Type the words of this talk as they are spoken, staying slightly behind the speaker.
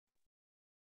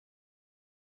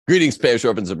Greetings, Parish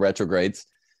Orphans and Retrogrades.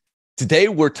 Today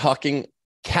we're talking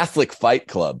Catholic Fight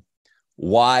Club.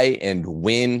 Why and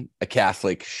when a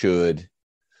Catholic should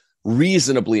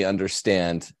reasonably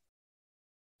understand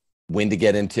when to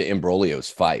get into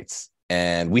imbroglios, fights.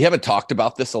 And we haven't talked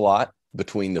about this a lot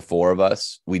between the four of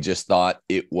us. We just thought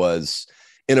it was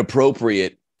an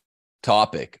appropriate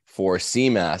topic for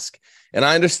CMASC. And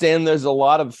I understand there's a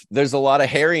lot of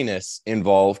hairiness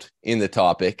involved in the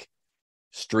topic.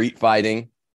 Street fighting.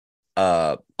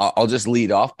 I'll just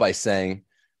lead off by saying,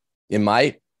 in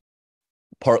my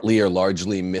partly or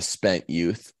largely misspent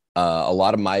youth, a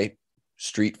lot of my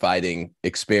street fighting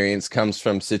experience comes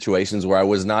from situations where I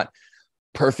was not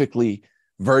perfectly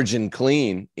virgin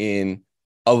clean in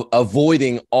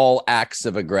avoiding all acts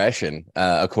of aggression,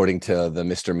 according to the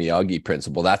Mr. Miyagi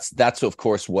principle. That's of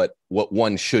course what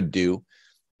one should do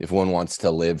if one wants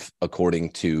to live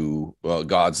according to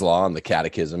God's law, and the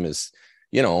Catechism is,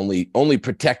 only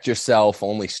protect yourself,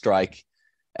 only strike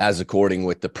as according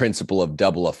with the principle of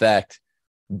double effect.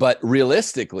 But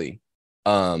realistically,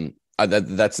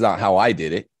 that's not how I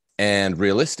did it. And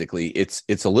realistically,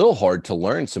 it's a little hard to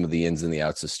learn some of the ins and the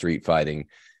outs of street fighting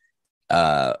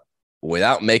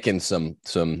without making some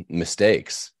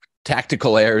mistakes,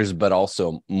 tactical errors, but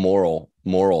also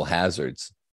moral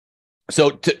hazards.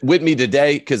 So with me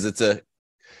today, because it's a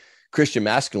Christian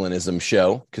masculinism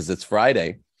show, because it's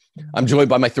Friday, I'm joined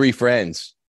by my three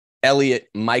friends, Elliot,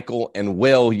 Michael, and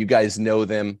Will. You guys know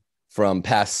them from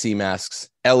past CMASCs.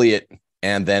 Elliot,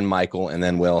 and then Michael, and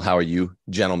then Will. How are you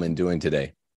gentlemen doing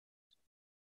today?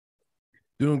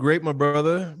 Doing great, my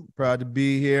brother. Proud to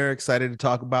be here. Excited to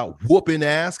talk about whooping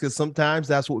ass, because sometimes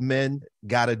that's what men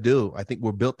got to do. I think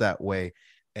we're built that way,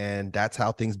 and that's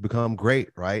how things become great,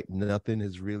 right? Nothing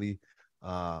is really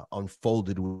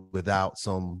unfolded without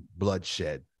some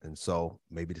bloodshed. And so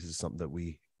maybe this is something that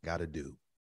we got to do.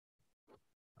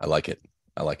 I like it,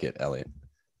 Elliot.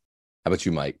 How about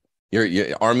you, Mike?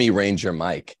 You're Army Ranger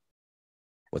Mike.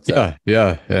 What's up?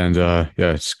 Yeah. And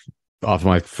it's off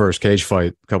my first cage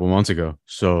fight a couple months ago.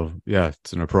 So yeah,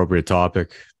 it's an appropriate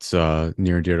topic. It's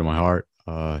near and dear to my heart.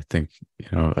 I think,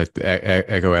 I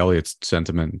echo Elliot's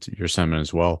sentiment, your sentiment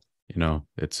as well.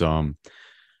 It's I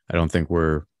don't think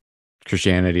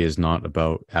Christianity is not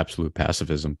about absolute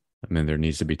pacifism. I mean, there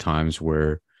needs to be times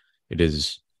where it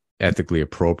is ethically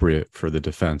appropriate for the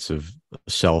defense of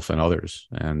self and others,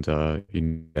 and you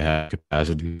need to have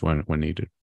capacity when needed.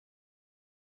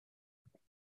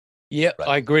 Yeah, right.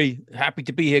 I agree. Happy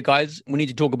to be here, guys. We need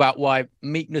to talk about why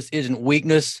meekness isn't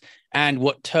weakness, and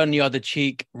what turn the other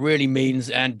cheek really means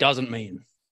and doesn't mean.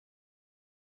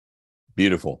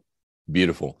 Beautiful.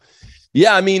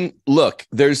 Yeah, I mean, look,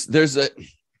 there's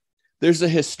a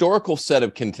historical set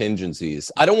of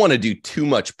contingencies. I don't want to do too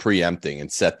much preempting and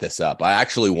set this up. I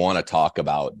actually want to talk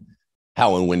about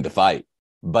how and when to fight.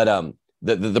 But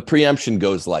the preemption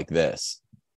goes like this.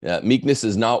 Meekness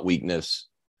is not weakness.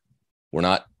 We're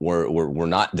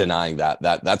not denying that.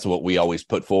 That's what we always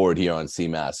put forward here on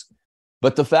CMASC.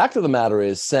 But the fact of the matter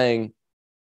is saying,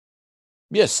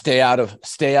 stay out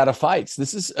of fights.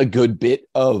 This is a good bit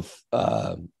of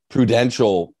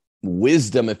prudential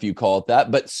wisdom, if you call it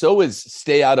that, but so is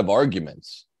stay out of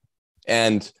arguments.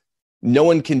 And no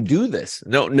one can do this.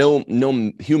 No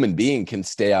human being can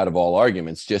stay out of all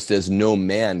arguments, just as no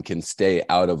man can stay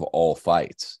out of all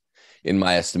fights, in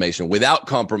my estimation, without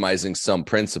compromising some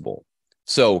principle.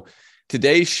 So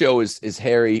today's show is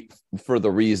hairy for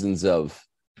the reasons of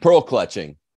pearl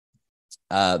clutching.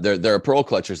 There are pearl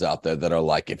clutchers out there that are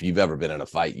like, if you've ever been in a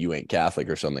fight, you ain't Catholic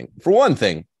or something. For one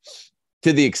thing,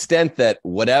 to the extent that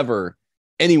whatever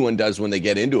anyone does when they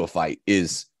get into a fight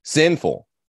is sinful,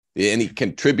 any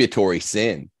contributory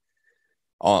sin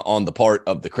on the part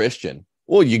of the Christian,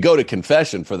 well, you go to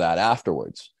confession for that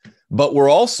afterwards. But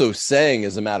we're also saying,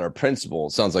 as a matter of principle,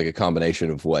 it sounds like a combination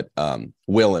of what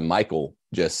Will and Michael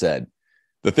just said,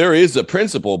 that there is a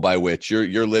principle by which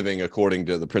you're living according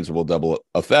to the principle of double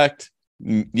effect,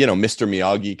 Mr.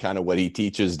 Miyagi, kind of what he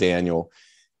teaches Daniel,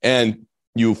 and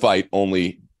you fight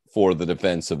only for the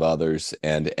defense of others,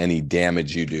 and any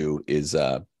damage you do is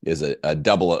a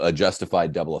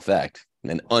justified double effect,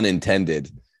 an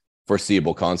unintended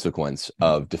foreseeable consequence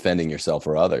of defending yourself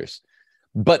or others.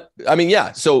 But I mean,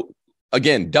 yeah. So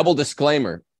again, double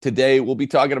disclaimer. Today we'll be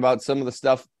talking about some of the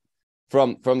stuff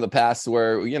from the past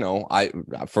where,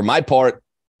 for my part,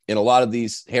 in a lot of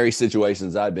these hairy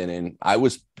situations I've been in, I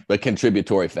was a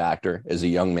contributory factor as a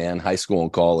young man, high school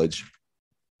and college,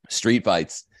 street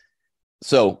fights.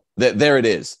 So there it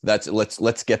is.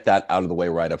 Let's get that out of the way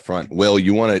right up front. Will,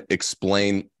 you want to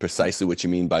explain precisely what you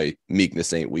mean by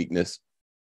meekness ain't weakness?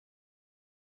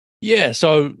 Yeah.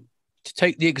 So to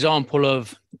take the example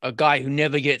of a guy who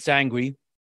never gets angry,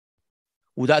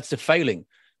 well, that's the failing,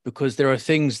 because there are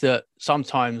things that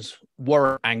sometimes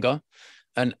warrant anger,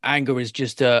 and anger is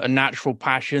just a natural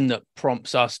passion that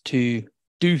prompts us to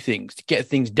do things, to get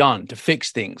things done, to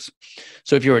fix things.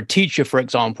 So if you're a teacher, for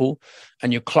example,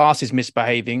 and your class is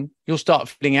misbehaving, you'll start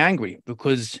feeling angry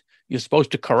because you're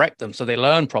supposed to correct them so they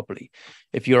learn properly.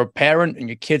 If you're a parent and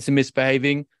your kids are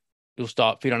misbehaving, you'll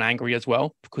start feeling angry as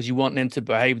well because you want them to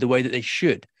behave the way that they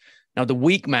should. Now, the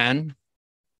weak man,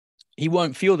 he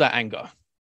won't feel that anger.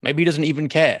 Maybe he doesn't even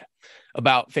care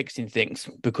about fixing things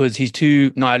because he's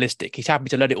too nihilistic. He's happy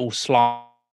to let it all slide.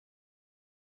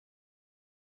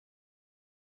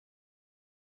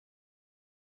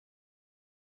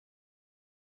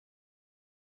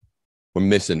 We're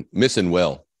missing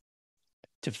Will.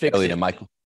 To fix Elliot it. and Michael.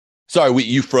 Sorry,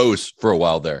 you froze for a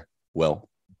while there, Will.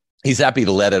 He's happy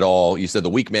to let it all. You said the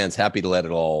weak man's happy to let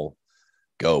it all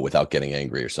go without getting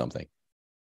angry or something.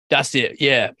 That's it.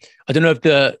 Yeah. I don't know if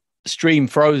the stream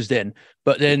froze then,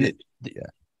 but then,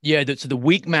 so the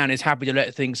weak man is happy to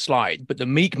let things slide. But the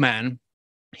meek man,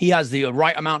 he has the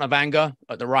right amount of anger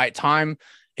at the right time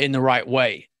in the right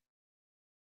way.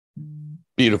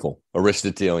 Beautiful.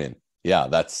 Aristotelian. Yeah,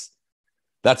 that's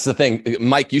the thing.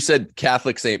 Mike, you said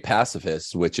Catholics ain't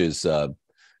pacifists, which is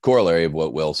corollary of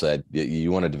what Will said.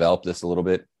 You want to develop this a little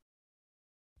bit?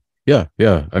 Yeah.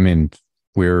 I mean,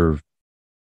 we're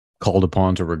called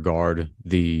upon to regard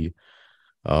the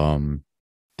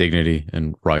dignity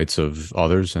and rights of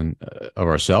others and of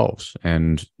ourselves.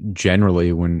 And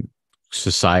generally, when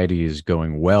society is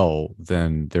going well,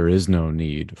 then there is no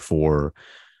need for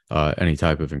any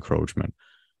type of encroachment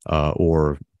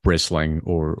or bristling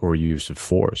or use of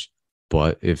force.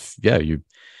 But if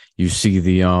you see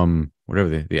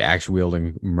the axe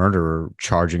wielding murderer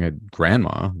charging at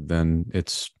grandma, then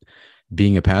it's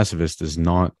being a pacifist is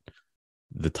not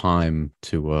the time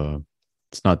to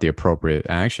it's not the appropriate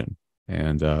action,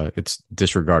 and it's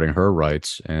disregarding her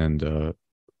rights and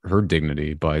her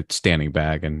dignity by standing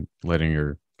back and letting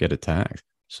her get attacked.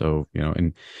 So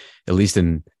and at least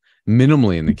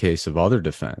minimally in the case of other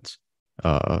defense,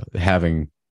 having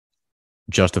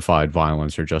justified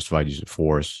violence or justified use of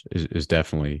force is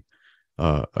definitely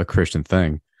a Christian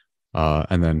thing,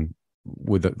 and then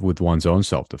with one's own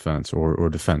self-defense or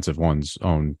defense of one's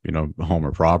own home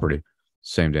or property,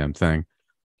 same damn thing.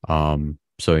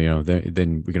 So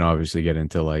then we can obviously get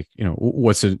into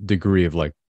what's the degree of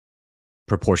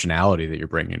proportionality that you're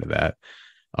bringing to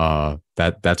that.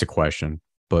 That's a question,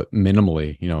 but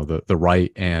minimally the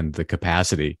right and the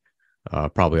capacity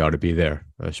probably ought to be there,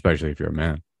 especially if you're a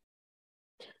man.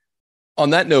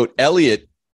 On that note, Elliot,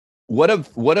 what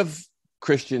of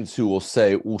Christians who will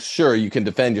say, well, sure, you can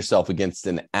defend yourself against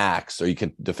an axe, or you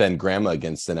can defend grandma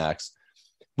against an axe,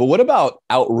 but what about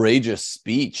outrageous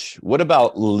speech? What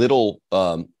about little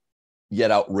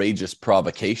yet outrageous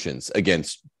provocations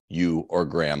against you or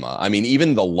grandma? I mean,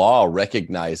 even the law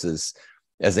recognizes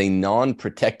as a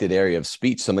non-protected area of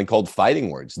speech something called fighting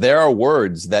words. There are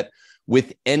words that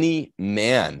with any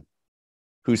man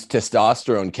whose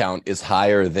testosterone count is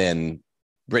higher than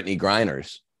Brittany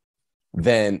Griner's,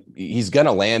 then he's going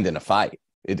to land in a fight.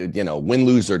 Win,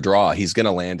 lose, or draw, he's going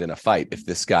to land in a fight if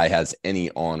this guy has any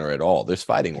honor at all. There's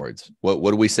fighting words.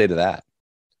 What do we say to that?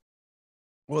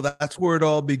 Well, that's where it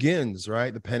all begins,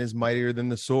 right? The pen is mightier than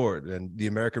the sword. And the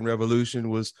American Revolution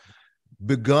was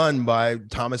begun by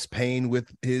Thomas Paine with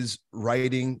his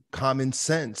writing Common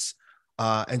Sense.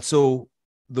 And so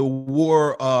the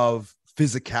war of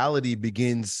physicality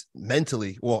begins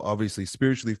mentally, well, obviously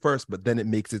spiritually first, but then it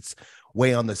makes its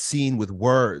way on the scene with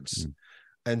words.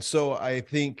 And so I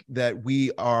think that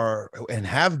we are and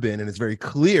have been, and it's very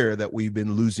clear that we've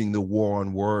been losing the war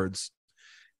on words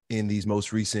in these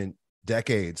most recent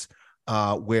decades,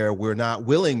 where we're not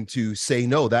willing to say,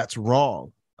 no, that's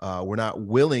wrong. We're not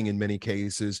willing in many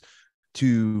cases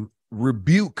to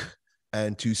rebuke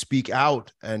and to speak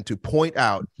out and to point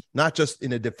out, not just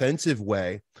in a defensive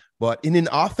way, but in an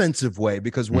offensive way,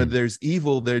 because when there's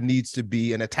evil, there needs to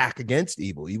be an attack against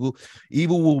evil.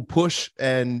 Evil will push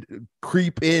and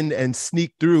creep in and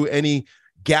sneak through any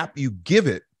gap you give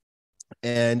it.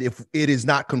 And if it is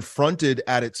not confronted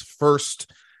at its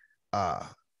first,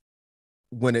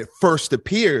 when it first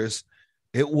appears,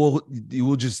 it will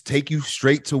just take you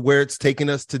straight to where it's taken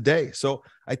us today. So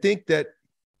I think that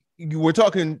we're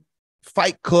talking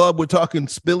Fight Club, we're talking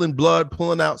spilling blood,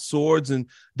 pulling out swords, and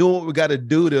doing what we got to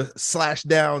do to slash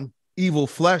down evil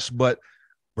flesh. But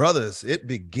brothers, it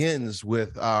begins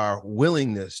with our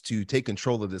willingness to take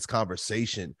control of this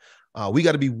conversation. We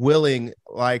got to be willing,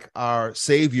 like our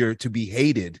Savior, to be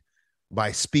hated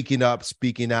by speaking up,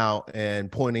 speaking out,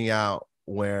 and pointing out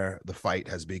where the fight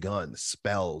has begun.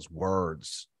 Spells,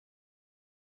 words.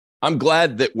 I'm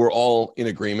glad that we're all in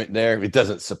agreement there. It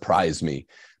doesn't surprise me,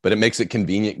 but it makes it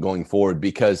convenient going forward,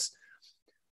 because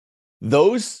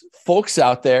those folks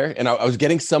out there, and I was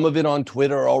getting some of it on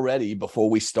Twitter already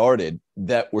before we started,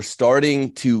 that were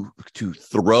starting to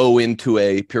throw into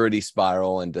a purity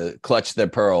spiral and to clutch their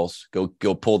pearls,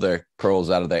 go pull their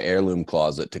pearls out of their heirloom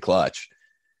closet to clutch.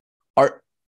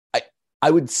 I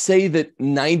would say that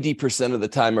 90% of the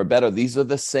time or better, these are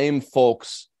the same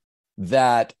folks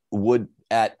that would,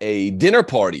 at a dinner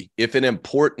party, if an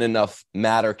important enough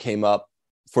matter came up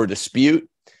for dispute,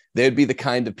 they'd be the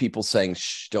kind of people saying,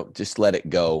 shh, don't, just let it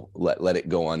go. Let it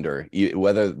go under,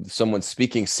 whether someone's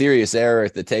speaking serious error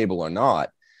at the table or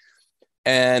not.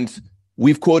 And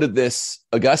we've quoted this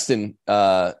Augustine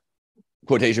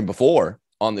quotation before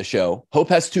on the show. Hope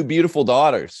has two beautiful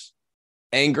daughters,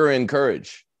 anger and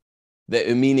courage.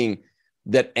 Meaning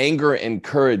that anger and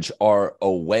courage are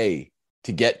a way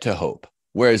to get to hope.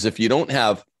 Whereas if you don't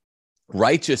have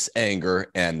righteous anger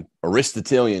and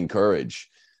Aristotelian courage,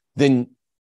 then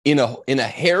in a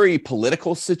hairy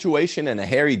political situation and a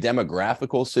hairy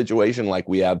demographical situation like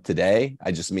we have today,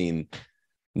 I just mean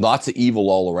lots of evil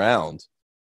all around,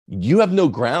 you have no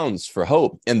grounds for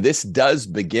hope. And this does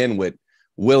begin with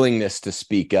willingness to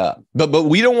speak up. But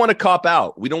we don't want to cop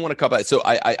out. We don't want to cop out. So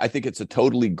I think it's a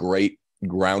totally great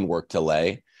groundwork to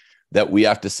lay, that we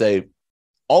have to say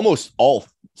almost all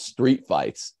street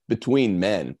fights between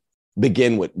men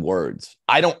begin with words.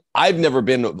 I've never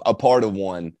been a part of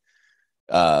one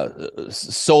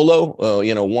solo,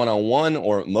 one-on-one,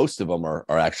 or most of them are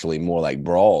actually more like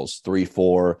brawls,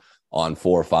 3-4 on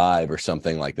 4-5 or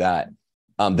something like that,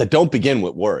 that don't begin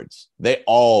with words. They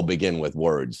all begin with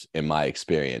words in my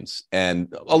experience.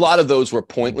 And a lot of those were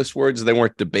pointless words. They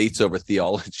weren't debates over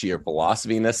theology or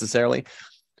philosophy necessarily,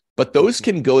 but those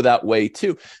can go that way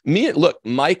too.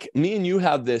 Mike, me and you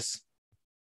have this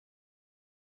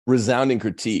resounding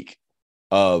critique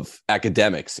of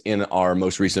academics in our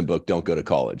most recent book, Don't Go to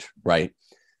College, right?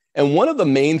 And one of the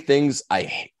main things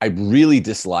I really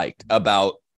disliked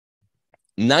about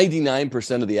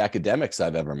 99% of the academics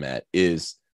I've ever met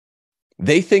is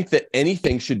they think that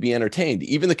anything should be entertained,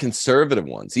 even the conservative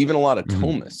ones, even a lot of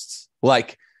Thomists.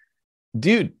 Like,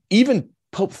 dude, even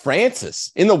Pope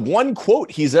Francis, in the one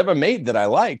quote he's ever made that I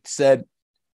liked, said,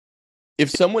 if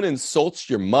someone insults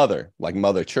your mother, like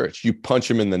Mother Church, you punch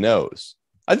him in the nose.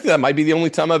 I think that might be the only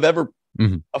time I've ever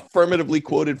affirmatively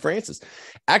quoted Francis.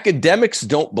 Academics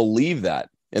don't believe that.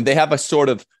 And they have a sort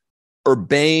of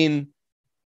urbane,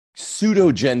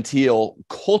 pseudo-genteel,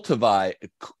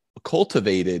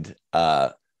 cultivated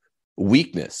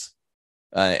weakness.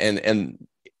 And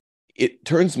it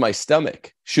turns my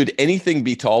stomach. Should anything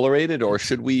be tolerated, or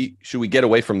should we get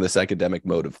away from this academic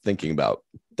mode of thinking about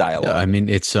dialogue? Yeah, I mean,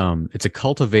 it's a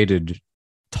cultivated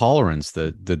tolerance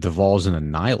that devolves into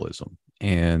nihilism.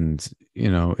 And,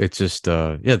 it's just,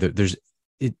 there's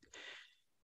it.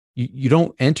 You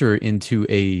don't enter into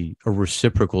a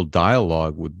reciprocal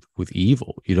dialogue with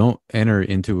evil. You don't enter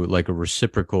into like a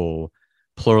reciprocal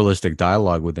pluralistic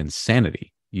dialogue with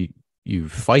insanity. You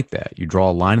fight that. You draw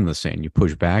a line in the sand. You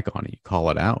push back on it. You call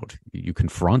it out. You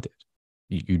confront it.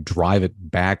 You drive it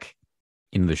back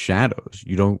into the shadows.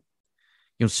 You don't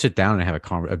sit down and have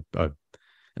an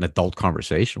adult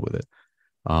conversation with it.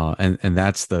 And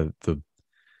that's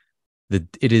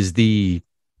it is the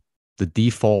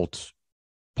default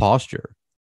posture,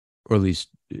 or at least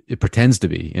it pretends to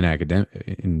be in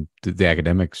the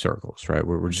academic circles, right?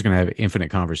 We're just going to have infinite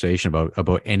conversation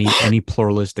about any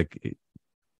pluralistic,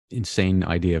 insane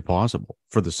idea possible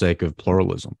for the sake of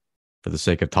pluralism, for the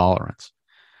sake of tolerance.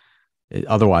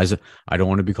 Otherwise, I don't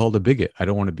want to be called a bigot. I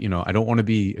don't want to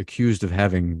be accused of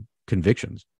having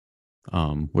convictions,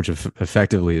 which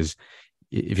effectively is,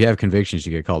 if you have convictions,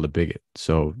 you get called a bigot.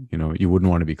 So, you wouldn't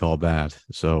want to be called that.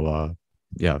 So,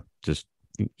 just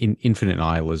infinite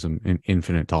nihilism and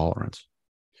infinite tolerance.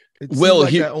 It seems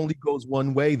like that only goes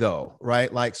one way, though,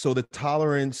 right? Like, so the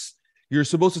tolerance, you're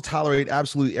supposed to tolerate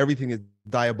absolutely everything that's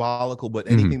diabolical, but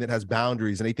anything that has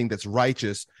boundaries, anything that's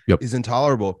righteous is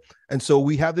intolerable. And so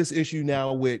we have this issue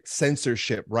now with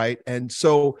censorship, right? And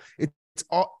so it's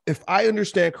all, if I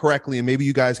understand correctly, and maybe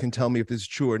you guys can tell me if this is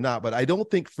true or not, but I don't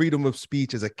think freedom of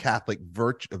speech is a Catholic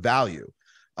value.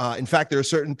 In fact, there are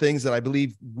certain things that I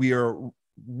believe we are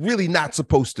really not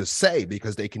supposed to say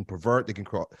because they can pervert, they can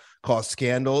cause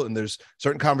scandal, and there's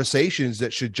certain conversations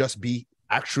that should just be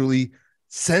actually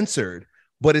censored.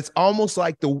 but it's almost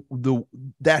like the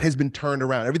that has been turned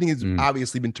around. Everything has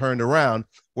obviously been turned around.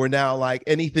 Where now, like,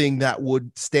 anything that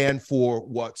would stand for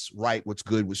what's right, what's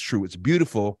good, what's true, what's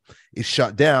beautiful is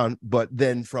shut down. But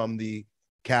then from the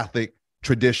Catholic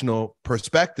traditional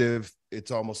perspective,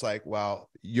 it's almost like, well,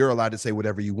 you're allowed to say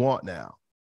whatever you want now.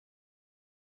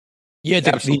 Yeah,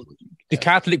 the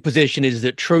Catholic position is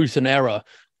that truth and error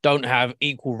don't have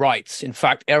equal rights. In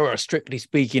fact, error, strictly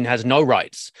speaking, has no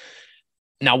rights.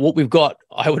 Now, what we've got,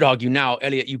 I would argue now,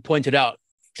 Elliot, you pointed out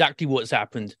exactly what's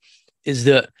happened, is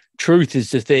that truth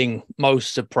is the thing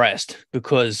most suppressed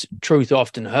because truth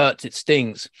often hurts, it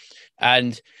stings.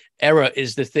 And error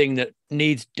is the thing that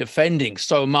needs defending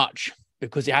so much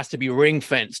because it has to be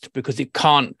ring-fenced, because it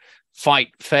can't fight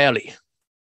fairly.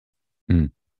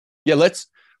 Yeah,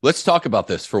 let's talk about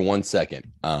this for 1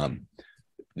 second.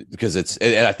 Because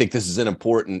and I think this is an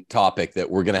important topic that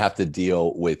we're going to have to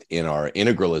deal with in our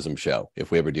integralism show, if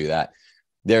we ever do that.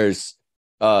 There's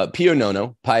Pio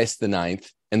Nono, Pius IX,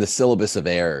 and the syllabus of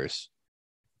errors.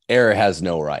 Error has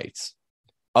no rights.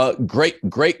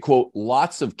 Great quote.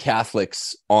 Lots of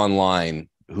Catholics online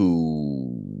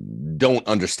who don't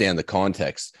understand the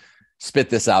context spit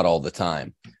this out all the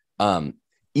time.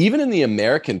 Even in the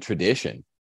American tradition,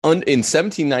 in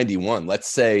 1791, let's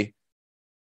say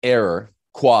error,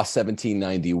 qua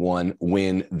 1791,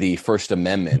 when the First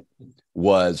Amendment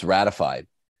was ratified.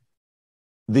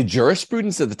 The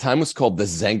jurisprudence at the time was called the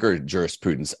Zenger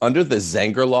jurisprudence. Under the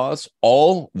Zenger laws,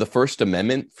 all the First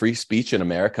Amendment free speech in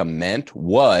America meant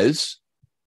was,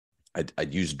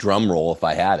 I'd use drum roll if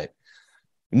I had it,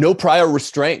 no prior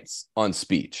restraints on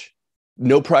speech.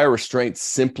 No prior restraints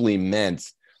simply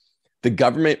meant the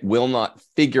government will not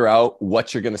figure out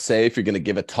what you're going to say if you're going to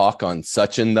give a talk on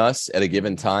such and thus at a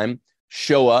given time,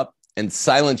 show up and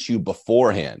silence you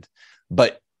beforehand.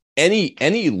 But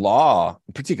any law,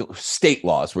 particular state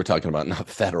laws, we're talking about, not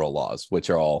federal laws, which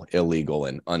are all illegal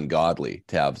and ungodly,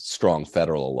 to have strong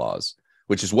federal laws,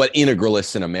 which is what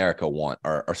integralists in America want,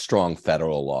 are strong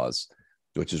federal laws,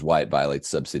 which is why it violates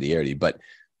subsidiarity. But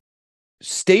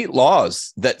state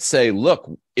laws that say,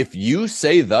 look, if you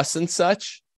say thus and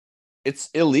such, it's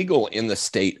illegal in the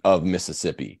state of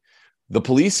Mississippi. The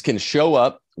police can show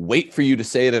up, wait for you to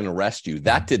say it, and arrest you.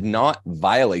 That did not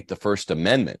violate the First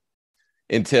Amendment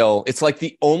until it's like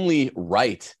the only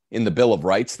right in the Bill of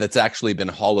Rights that's actually been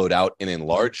hollowed out and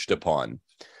enlarged upon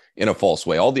in a false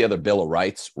way. All the other Bill of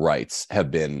rights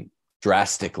have been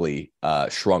drastically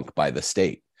shrunk by the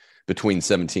state between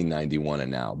 1791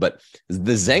 and now. But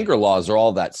the Zenger laws are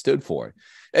all that stood for.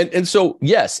 And so,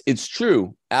 yes, it's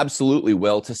true, absolutely,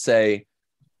 Will, to say,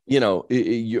 you know,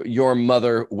 your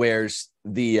mother wears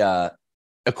the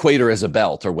equator as a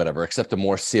belt or whatever, except a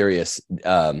more serious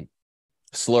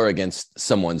slur against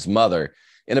someone's mother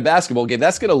in a basketball game.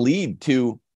 That's going to lead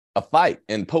to a fight.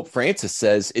 And Pope Francis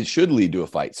says it should lead to a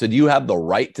fight. So do you have the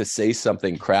right to say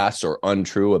something crass or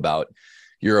untrue about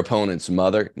your opponent's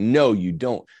mother? No, you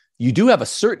don't. You do have a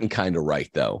certain kind of right,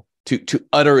 though, to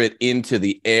utter it into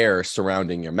the air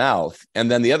surrounding your mouth. And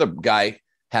then the other guy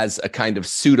has a kind of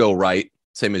pseudo right,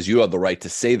 same as you have the right to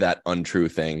say that untrue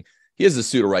thing. He has a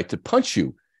pseudo right to punch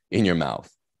you in your mouth.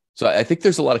 So I think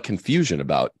there's a lot of confusion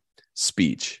about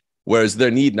speech, whereas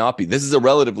there need not be. This is a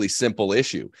relatively simple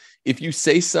issue. If you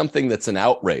say something that's an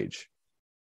outrage,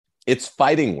 it's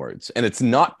fighting words, and it's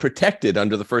not protected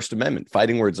under the First Amendment.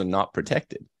 Fighting words are not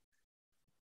protected.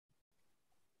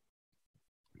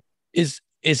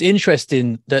 It's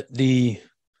interesting that the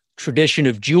tradition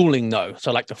of dueling, though,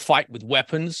 so like the fight with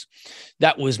weapons,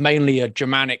 that was mainly a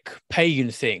Germanic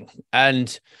pagan thing,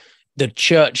 and the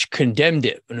church condemned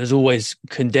it and has always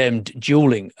condemned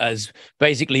dueling as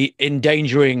basically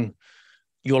endangering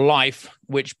your life,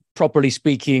 which, properly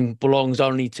speaking, belongs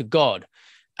only to God.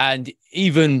 And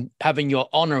even having your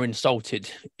honor insulted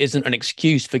isn't an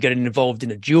excuse for getting involved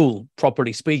in a duel,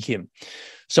 properly speaking.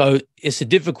 So it's a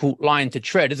difficult line to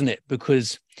tread, isn't it?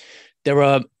 Because there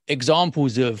are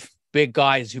examples of big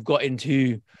guys who've got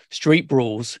into street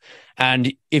brawls,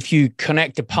 and if you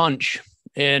connect a punch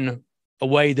in a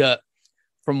way that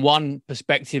from one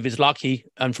perspective is lucky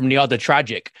and from the other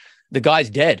tragic, the guy's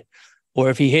dead. Or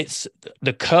if he hits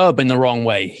the curb in the wrong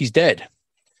way, he's dead.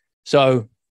 So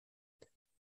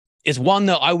it's one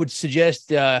that I would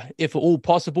suggest, if at all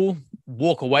possible,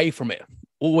 walk away from it.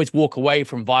 Always walk away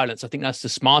from violence. I think that's the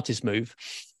smartest move.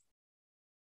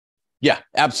 Yeah,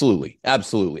 absolutely.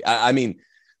 Absolutely. I mean,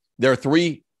 there are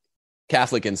three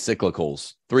Catholic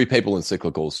encyclicals, three papal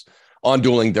encyclicals on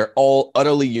dueling. They're all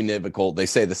utterly univocal. They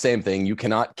say the same thing. You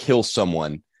cannot kill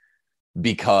someone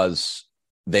because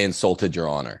they insulted your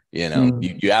honor. You know,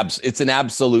 it's an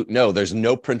absolute no. There's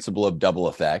no principle of double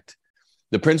effect.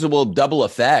 The principle of double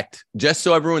effect, just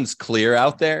so everyone's clear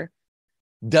out there,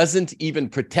 doesn't even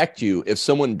protect you if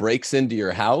someone breaks into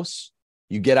your house.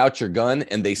 You get out your gun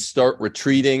and they start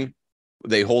retreating.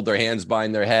 They hold their hands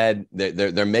behind their head.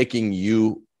 They're making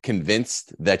you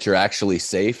convinced that you're actually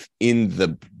safe in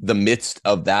the midst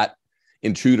of that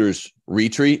intruder's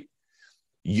retreat.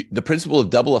 The principle of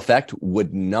double effect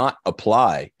would not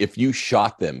apply if you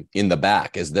shot them in the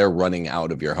back as they're running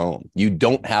out of your home. You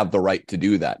don't have the right to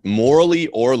do that, morally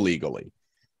or legally,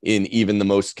 in even the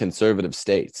most conservative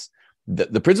states.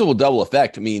 The principle of double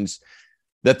effect means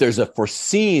that there's a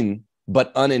foreseen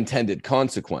but unintended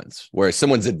consequence, where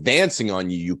someone's advancing on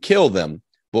you, you kill them,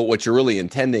 but what you're really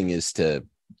intending is to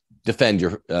defend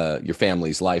your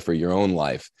family's life or your own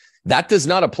life. That does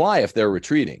not apply if they're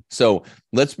retreating. So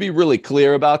let's be really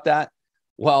clear about that.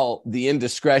 While the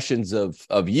indiscretions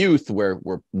of youth, where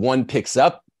one picks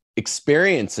up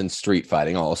experience in street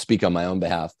fighting, I'll speak on my own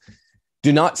behalf,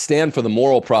 do not stand for the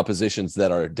moral propositions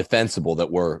that are defensible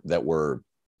that we're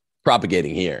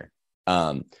propagating here.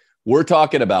 We're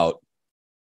talking about,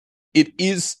 it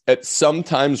is at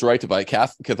sometimes right to fight.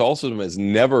 Catholicism has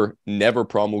never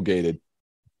promulgated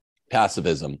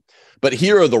pacifism. But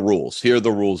here are the rules. Here are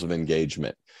the rules of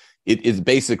engagement. It is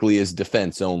basically is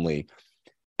defense only.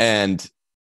 And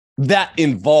that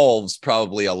involves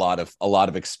probably a lot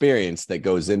of experience that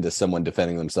goes into someone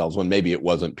defending themselves when maybe it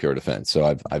wasn't pure defense. So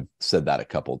I've said that a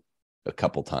couple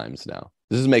times now.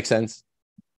 Does this make sense?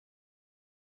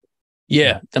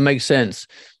 Yeah, that makes sense.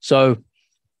 So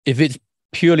if it's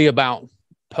purely about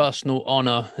personal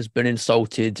honor has been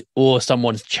insulted, or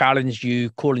someone's challenged you,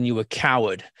 calling you a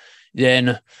coward,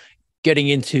 then getting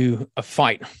into a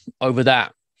fight over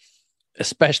that,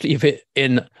 especially if it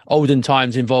in olden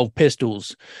times involved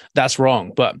pistols, that's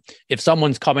wrong. But if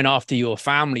someone's coming after your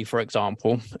family, for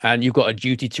example, and you've got a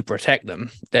duty to protect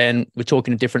them, then we're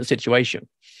talking a different situation.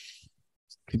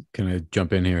 Can I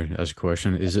jump in here and ask a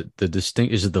question? Is it the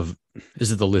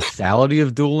lethality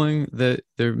of dueling that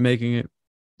they're making it,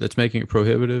 that's making it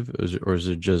prohibitive, or is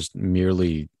it just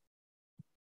merely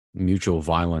mutual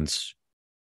violence,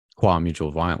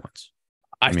 mutual violence?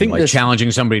 I mean, like challenging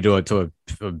somebody to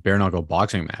a bare knuckle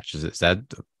boxing match. Is that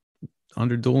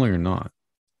under dueling or not?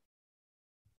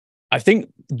 I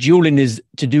think dueling is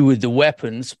to do with the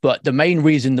weapons, but the main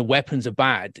reason the weapons are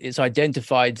bad is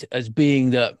identified as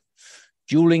being that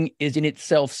dueling is in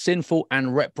itself sinful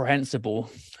and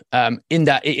reprehensible, in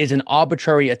that it is an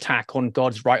arbitrary attack on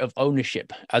God's right of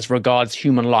ownership as regards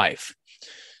human life.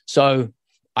 So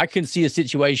I can see a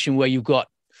situation where you've got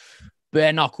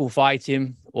bare knuckle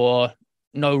fighting or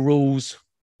no rules.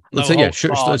 Let's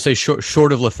say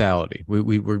short of lethality.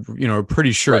 We're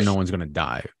pretty sure no one's going to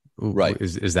die. Right?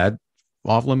 Is that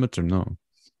off limits or no?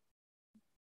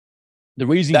 The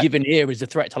reason given here is the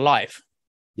threat to life.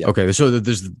 Yeah. Okay, so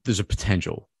there's a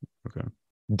potential. Okay.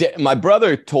 My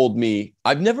brother told me,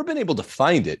 I've never been able to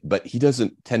find it, but he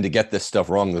doesn't tend to get this stuff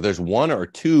wrong. There's one or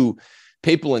two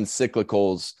papal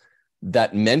encyclicals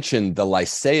that mention the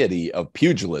lyceity of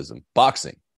pugilism,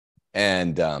 boxing,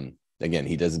 and again,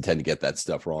 he doesn't tend to get that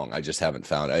stuff wrong. I just haven't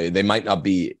found it. They might not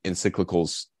be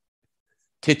encyclicals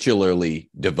titularly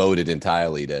devoted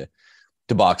entirely to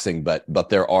boxing, but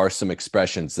there are some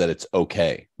expressions that it's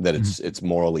okay, that it's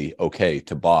morally okay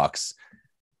to box.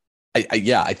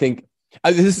 I think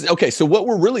this is okay. So what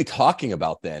we're really talking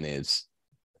about then is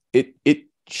it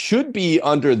should be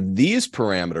under these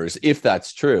parameters, if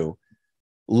that's true,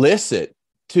 licit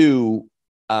to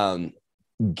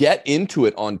get into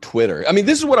it on Twitter. I mean,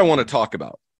 this is what I want to talk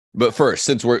about. But first,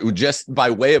 since we're just by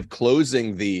way of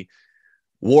closing the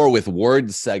war with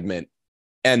words segment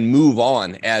and move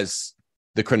on, as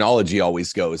the chronology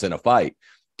always goes in a fight,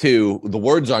 to the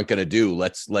words aren't going to do,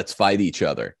 let's fight each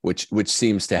other, which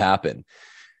seems to happen.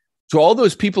 So all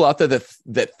those people out there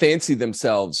that fancy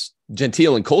themselves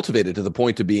genteel and cultivated to the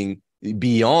point of being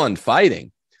beyond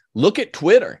fighting, look at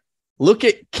Twitter. Look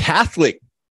at Catholic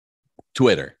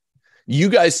Twitter. You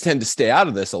guys tend to stay out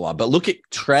of this a lot, but look at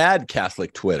trad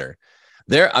Catholic Twitter.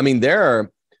 There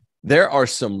are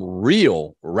some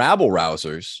real rabble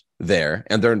rousers there,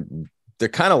 and they're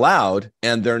kind of loud,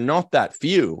 and they're not that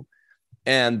few,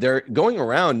 and they're going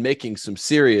around making some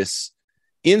serious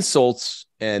insults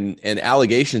and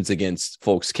allegations against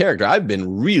folks' character. I've been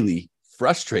really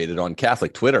frustrated on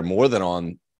Catholic Twitter more than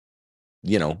on,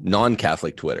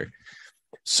 non-Catholic Twitter.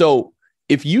 So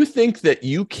if you think that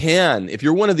you can, if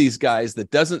you're one of these guys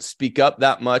that doesn't speak up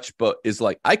that much, but is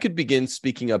like, I could begin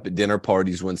speaking up at dinner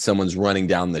parties when someone's running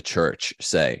down the church,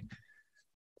 say,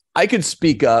 I could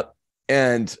speak up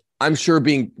and I'm sure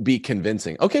be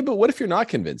convincing. Okay, but what if you're not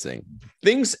convincing?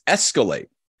 Things escalate.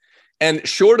 And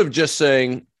short of just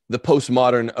saying, the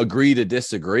postmodern agree to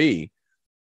disagree.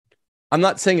 I'm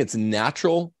not saying it's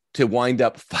natural to wind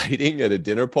up fighting at a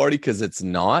dinner party, because it's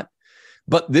not.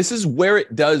 But this is where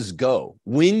it does go.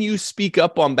 When you speak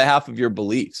up on behalf of your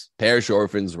beliefs, parish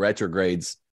orphans,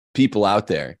 retrogrades, people out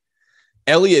there,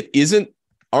 Elliot,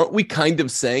 aren't we kind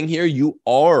of saying here you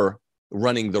are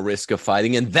running the risk of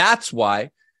fighting? And that's why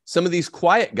some of these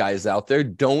quiet guys out there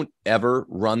don't ever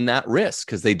run that risk,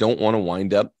 because they don't want to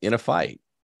wind up in a fight.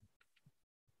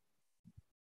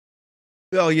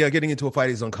 Well, yeah, getting into a fight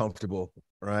is uncomfortable,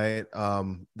 right?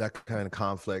 That kind of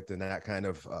conflict and that kind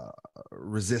of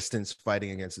resistance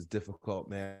fighting against is difficult,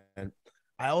 man.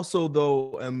 I also,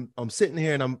 though, I'm sitting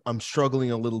here and I'm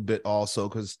struggling a little bit also,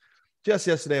 because just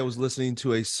yesterday I was listening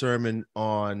to a sermon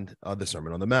on the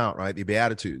Sermon on the Mount, right? The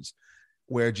Beatitudes,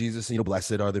 where Jesus,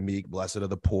 blessed are the meek, blessed are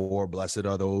the poor, blessed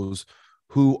are those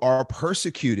who are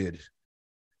persecuted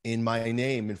in my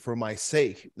name and for my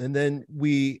sake. And then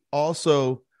we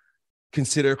also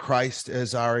consider Christ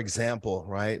as our example,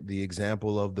 right? The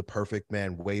example of the perfect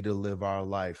man, way to live our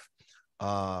life.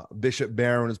 Bishop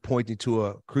Barron was pointing to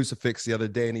a crucifix the other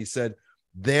day, and he said,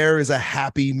 there is a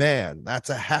happy man. That's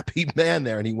a happy man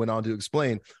there. And he went on to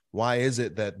explain, why is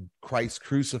it that Christ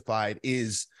crucified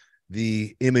is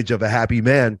the image of a happy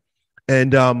man?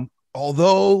 And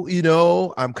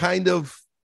although, I'm kind of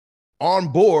on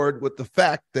board with the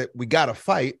fact that we got to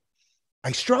fight,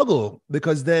 I struggle,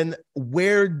 because then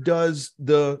where does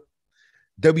the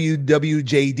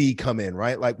WWJD come in,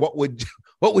 right? Like, what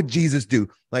would Jesus do?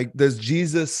 Like, does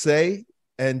Jesus say,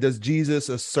 and does Jesus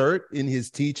assert in his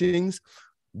teachings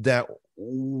that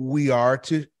we are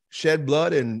to shed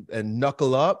blood and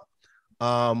knuckle up?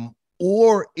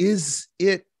 Or is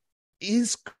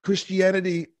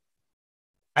Christianity,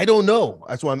 I don't know.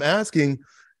 That's why I'm asking,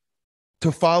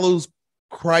 to follow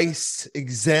Christ's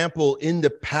example in the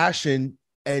passion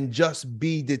and just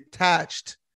be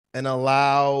detached and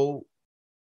allow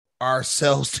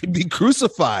ourselves to be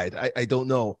crucified? I don't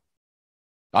know.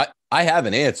 I have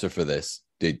an answer for this.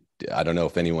 I don't know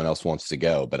if anyone else wants to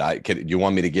go, but you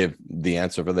want me to give the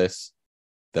answer for this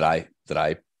that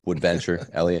I would venture,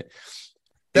 Elliot?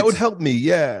 That would help me.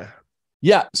 Yeah.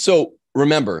 Yeah. So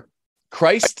remember,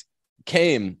 Christ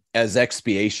came as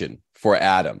expiation for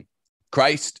Adam.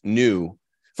 Christ knew,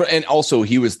 and also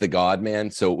he was the God man,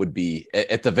 so it would be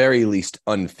at the very least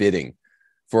unfitting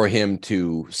for him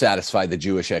to satisfy the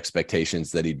Jewish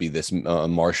expectations that he'd be this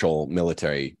martial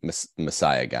military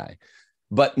Messiah guy.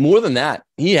 But more than that,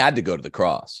 he had to go to the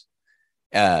cross.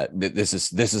 This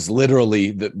is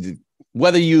literally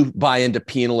whether you buy into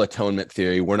penal atonement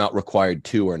theory, we're not required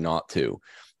to or not to,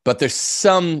 but there's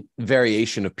some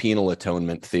variation of penal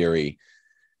atonement theory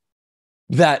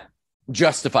that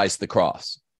justifies the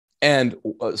cross. And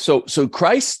so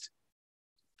Christ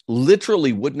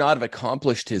literally would not have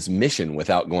accomplished his mission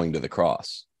without going to the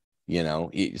cross,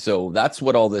 so that's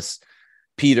what all this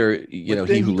Peter, he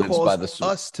who lives by the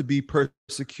sword, us to be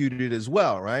persecuted as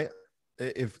well, right?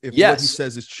 If yes. What he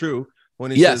says is true, when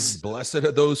he says, blessed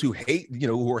are those who hate,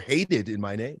 who are hated in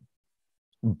my name.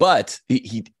 But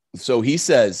he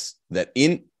says that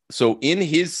in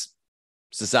his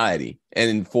society,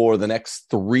 and for the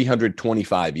next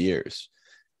 325 years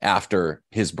after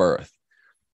his birth,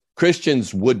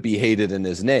 Christians would be hated in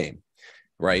his name,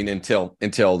 right? Until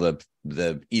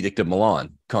the Edict of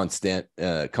Milan,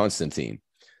 Constantine.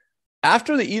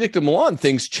 After the Edict of Milan,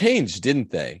 things changed,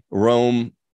 didn't they?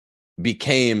 Rome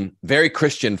became very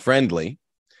Christian friendly.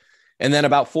 And then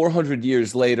about 400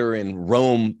 years later in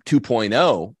Rome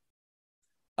 2.0,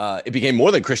 it became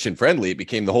more than Christian friendly. It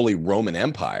became the Holy Roman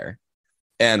Empire.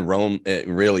 And Rome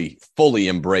really fully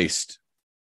embraced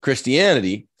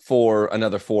Christianity for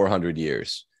another 400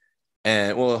 years.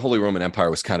 And the Holy Roman Empire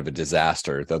was kind of a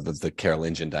disaster. The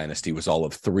Carolingian dynasty was all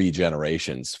of 3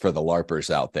 generations for the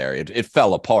LARPers out there. It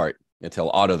fell apart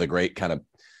until Otto the Great kind of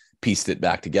pieced it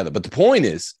back together. But the point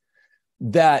is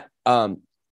that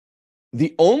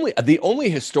the only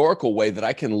historical way that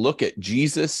I can look at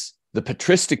Jesus, the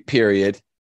patristic period,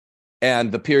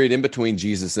 and the period in between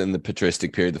Jesus and the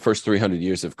patristic period, the first 300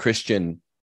 years of Christian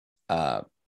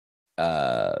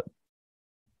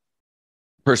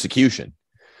persecution,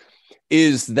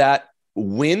 is that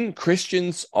when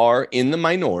Christians are in the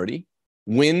minority,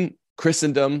 when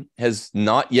Christendom has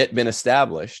not yet been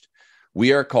established,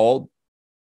 we are called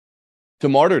to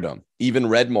martyrdom, even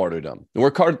red martyrdom. We're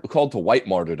called to white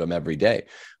martyrdom every day.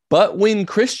 But when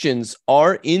Christians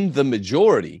are in the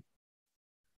majority,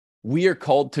 we are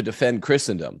called to defend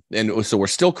Christendom. And so we're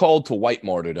still called to white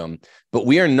martyrdom, but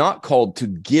we are not called to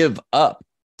give up,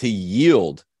 to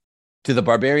yield to the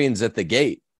barbarians at the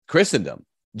gate, Christendom.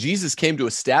 Jesus came to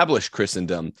establish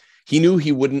Christendom. He knew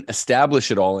he wouldn't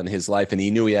establish it all in his life, and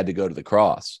he knew he had to go to the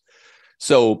cross.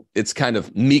 So it's kind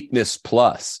of meekness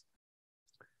plus.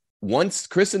 Once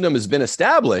Christendom has been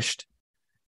established,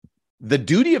 the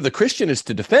duty of the Christian is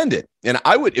to defend it. And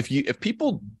I would, if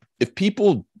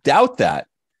people doubt that,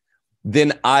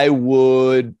 then I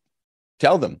would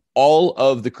tell them all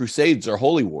of the Crusades are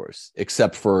holy wars,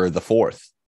 except for the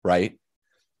fourth, right?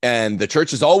 And the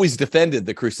church has always defended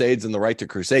the Crusades and the right to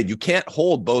crusade. You can't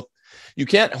hold both. You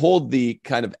can't hold the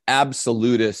kind of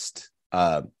absolutist,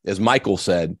 as Michael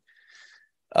said,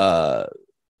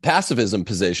 pacifism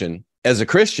position as a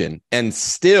Christian and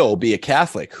still be a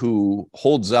Catholic who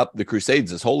holds up the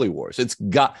Crusades as holy wars. It's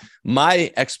got,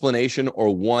 my explanation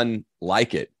or one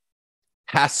like it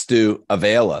has to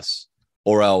avail us,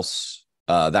 or else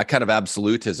that kind of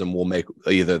absolutism will make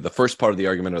either the first part of the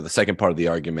argument or the second part of the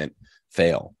argument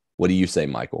fail. What do you say,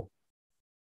 Michael?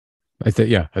 I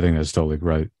think that's totally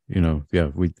right.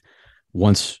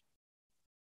 Once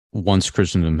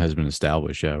Christendom has been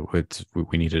established,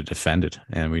 we need to defend it,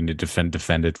 and we need to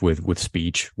defend it with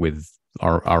speech, with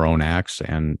our own acts,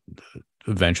 and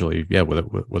eventually,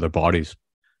 with our bodies.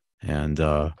 And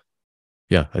I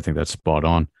think that's spot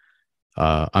on.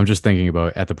 I'm just thinking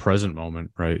about at the present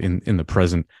moment, right? In the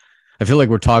present, I feel like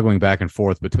we're toggling back and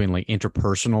forth between like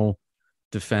interpersonal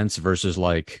defense versus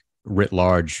like writ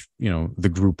large, the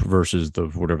group versus the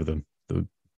whatever the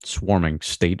swarming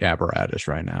state apparatus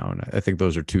right now. And I think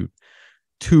those are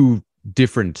two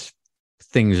different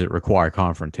things that require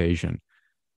confrontation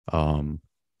and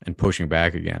pushing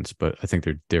back against, but I think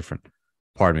they're different.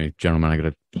 Pardon me, gentlemen, I got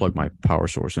to plug my power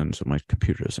source in so my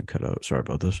computer doesn't cut out. Sorry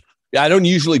about this. Yeah, I don't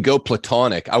usually go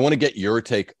platonic. I want to get your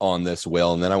take on this,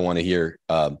 Will, and then I want to hear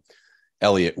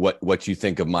Elliot what you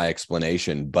think of my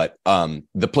explanation. But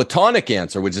the platonic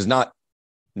answer, which is not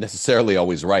necessarily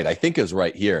always right, I think is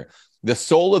right here. The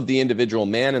soul of the individual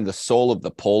man and the soul of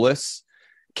the polis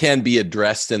can be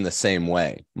addressed in the same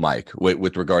way, Mike,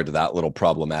 with regard to that little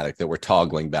problematic that we're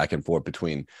toggling back and forth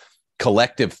between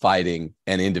collective fighting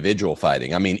and individual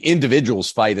fighting. I mean,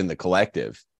 individuals fight in the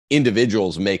collective.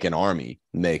 Individuals make an army,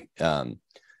 make a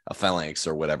phalanx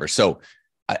or whatever. So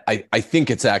I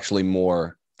think it's actually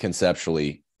more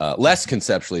conceptually, less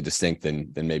conceptually distinct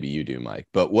than maybe you do, Mike.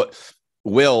 But what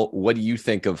do you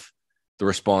think of the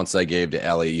response I gave to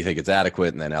Elliot? You think it's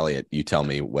adequate? And then Elliot, you tell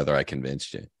me whether I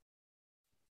convinced you.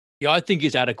 Yeah, I think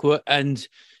it's adequate. And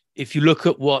if you look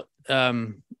at what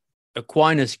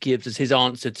Aquinas gives as his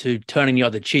answer to turning the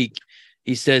other cheek,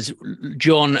 he says,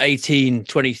 John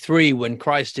 18:23, when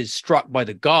Christ is struck by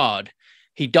the guard,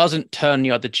 he doesn't turn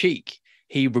the other cheek.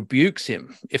 He rebukes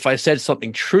him. If I said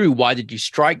something true, why did you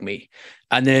strike me?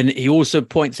 And then he also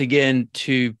points again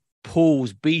to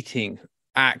Paul's beating,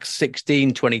 Acts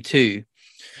 16:22,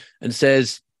 and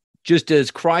says, just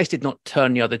as Christ did not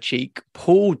turn the other cheek,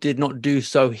 Paul did not do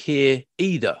so here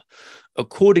either.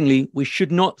 Accordingly, we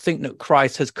should not think that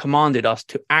Christ has commanded us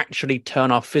to actually turn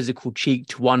our physical cheek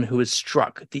to one who has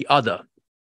struck the other.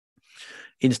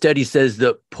 Instead, he says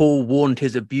that Paul warned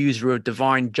his abuser of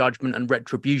divine judgment and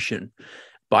retribution.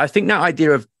 But I think that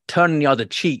idea of turning the other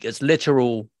cheek as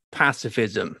literal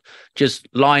pacifism, just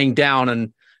lying down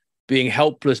and being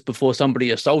helpless before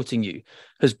somebody assaulting you,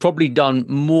 has probably done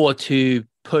more to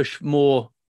push more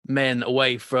men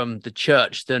away from the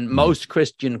church than most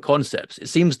Christian concepts. It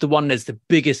seems the one there's the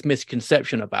biggest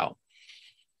misconception about.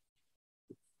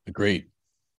 Agreed.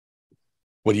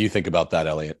 What do you think about that,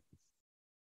 Elliot?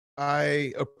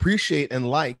 I appreciate and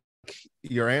like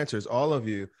your answers, all of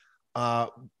you.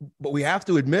 But we have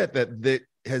to admit that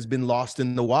has been lost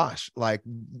in the wash. Like,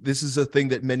 this is a thing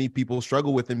that many people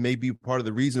struggle with, and may be part of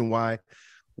the reason why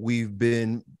we've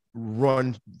been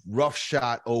run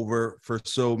roughshod over for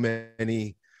so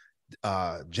many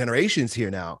generations here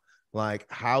now. Like,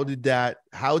 how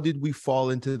did we fall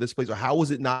into this place, or how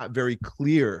was it not very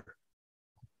clear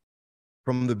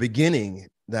from the beginning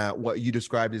that what you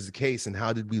described is the case, and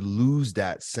how did we lose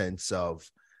that sense of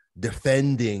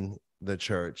defending the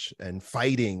church and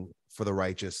fighting for the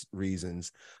righteous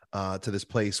reasons to this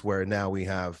place where now we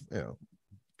have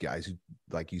guys who,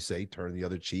 like you say, turn the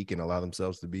other cheek and allow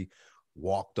themselves to be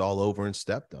walked all over and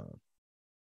stepped on?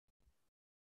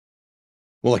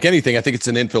 Well, like anything, I think it's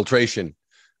an infiltration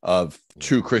of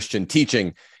true Christian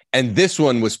teaching. And this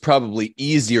one was probably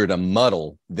easier to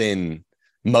muddle than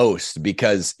most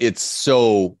because it's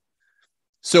so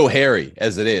hairy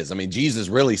as it is. I mean, Jesus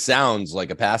really sounds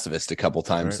like a pacifist a couple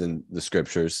times in the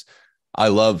scriptures. I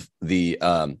love the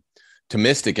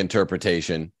Thomistic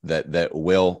interpretation that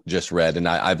Will just read, and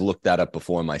I've looked that up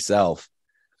before myself.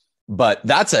 But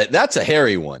that's a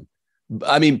hairy one.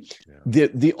 I mean,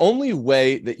 the only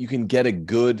way that you can get a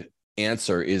good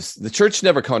answer is the church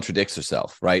never contradicts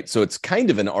herself, right? So it's kind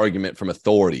of an argument from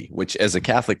authority, which as a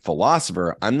Catholic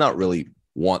philosopher, I'm not really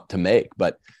want to make.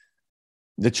 But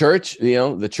the church,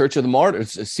 the church of the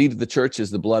martyrs, the seed of the church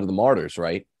is the blood of the martyrs,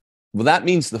 right? Well, that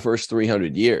means the first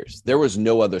 300 years, there was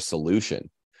no other solution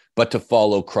but to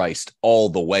follow Christ all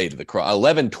the way to the cross.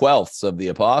 11/12 of the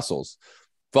apostles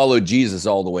followed Jesus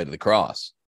all the way to the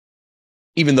cross,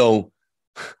 even though,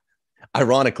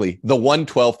 ironically, the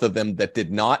 1/12 of them that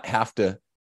did not have to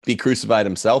be crucified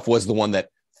himself was the one that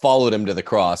followed him to the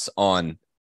cross on,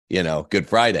 Good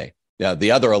Friday. Now,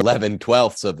 the other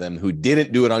 11/12 of them who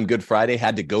didn't do it on Good Friday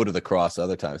had to go to the cross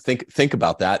other times. Think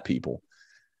about that, people.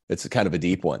 It's kind of a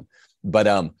deep one.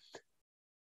 But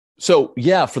so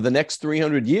yeah, for the next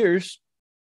 300 years,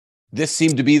 this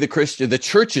seemed to be the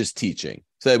church's teaching.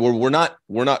 So we're not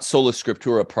sola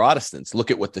scriptura Protestants.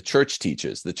 Look at what the church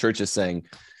teaches. The church is saying,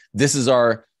 this is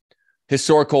our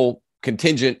historical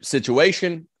contingent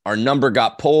situation. Our number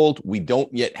got pulled. We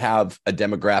don't yet have a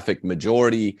demographic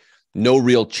majority, no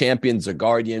real champions or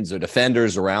guardians or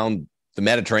defenders around the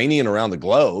Mediterranean, around the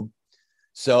globe.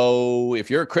 So if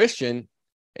you're a Christian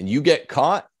and you get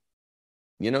caught,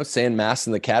 saying mass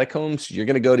in the catacombs, you're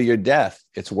going to go to your death.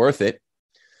 It's worth it.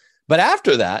 But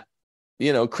after that,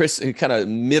 kind of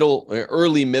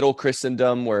early middle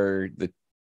Christendom, where the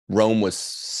Rome was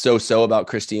so about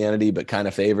Christianity, but kind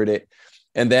of favored it.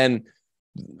 And then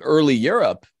early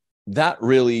Europe, that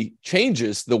really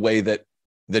changes the way that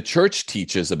the church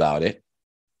teaches about it.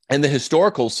 And the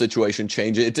historical situation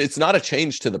changes. It's not a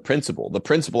change to the principle. The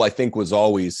principle, I think, was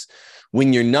always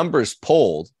when your number's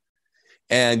pulled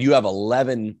and you have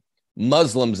 11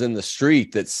 Muslims in the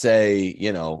street that say,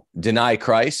 deny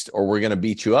Christ or we're going to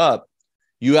beat you up,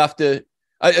 you have to,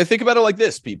 I think about it like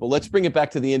this, people. Let's bring it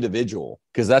back to the individual,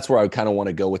 because that's where I kind of want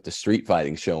to go with the street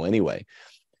fighting show anyway.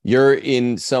 You're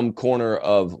in some corner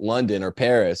of London or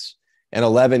Paris, and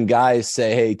 11 guys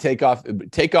say, hey, take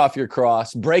off your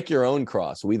cross, break your own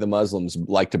cross. We, the Muslims,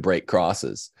 like to break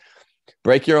crosses.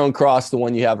 Break your own cross, the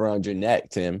one you have around your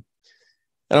neck, Tim.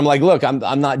 And I'm like, look,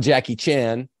 I'm not Jackie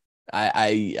Chan.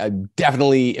 I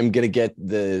definitely am going to get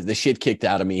the shit kicked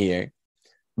out of me here,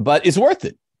 but it's worth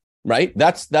it, right?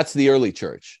 That's the early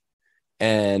church.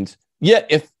 And yet,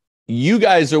 if you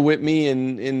guys are with me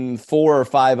in 4 or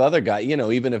 5 other guys,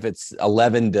 even if it's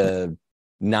 11-9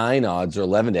 odds or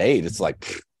 11-8, it's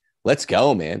like, let's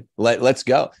go, man. Let's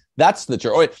go. That's the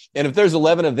church. And if there's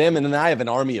 11 of them and then I have an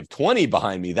army of 20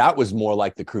 behind me, that was more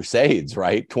like the Crusades,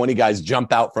 right? 20 guys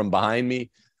jump out from behind me.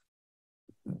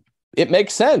 It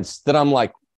makes sense that I'm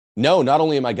like, no, not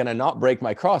only am I going to not break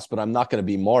my cross, but I'm not going to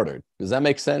be martyred. Does that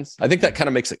make sense? I think that kind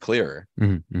of makes it clearer.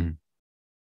 Mm-hmm, mm-hmm.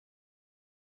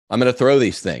 I'm going to throw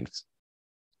these things.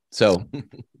 So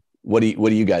what do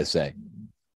you guys say?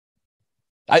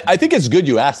 I think it's good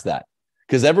you asked that,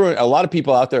 because a lot of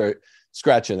people out there are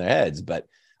scratching their heads, but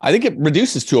I think it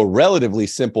reduces to a relatively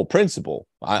simple principle.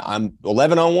 I'm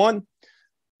 11 on 1.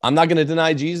 I'm not going to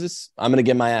deny Jesus. I'm going to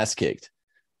get my ass kicked.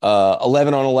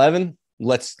 11 on 11.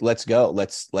 Let's go.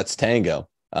 Let's tango.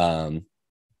 What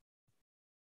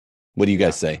do you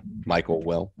guys say, Michael?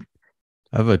 Will?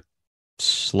 I have a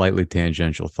slightly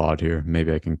tangential thought here.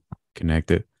 Maybe I can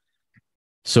connect it.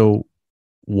 So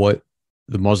what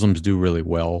the Muslims do really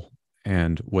well,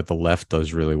 and what the left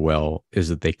does really well, is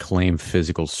that they claim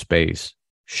physical space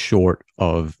short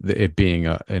of it being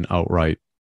an outright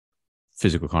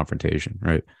physical confrontation,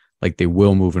 right? Like they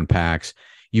will move in packs.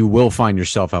 You will find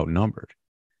yourself outnumbered.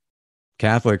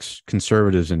 Catholics,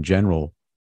 conservatives in general,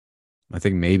 I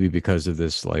think maybe because of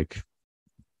this like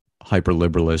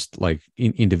hyper-liberalist, like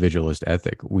individualist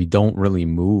ethic, we don't really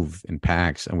move in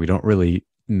packs, and we don't really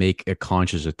make a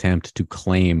conscious attempt to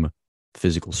claim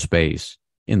physical space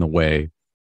in the way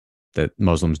that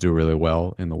Muslims do really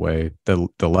well, in the way that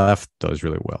the left does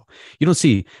really well. You don't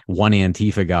see one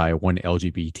Antifa guy, one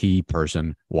LGBT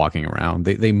person walking around.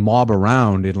 They mob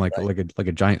around in like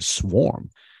a giant swarm,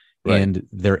 right. And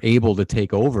they're able to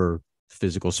take over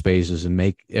physical spaces and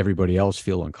make everybody else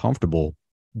feel uncomfortable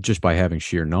just by having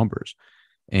sheer numbers.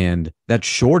 And that's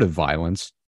short of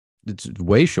violence. It's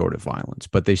way short of violence,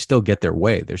 but they still get their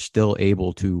way. They're still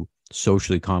able to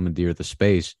socially commandeer the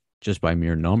space just by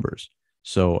mere numbers.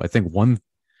 So I think one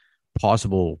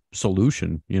possible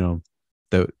solution,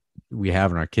 that we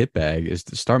have in our kit bag is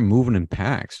to start moving in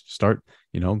packs. Start,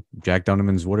 Jack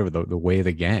Dunneman's whatever, the way of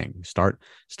the gang.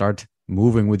 Start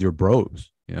moving with your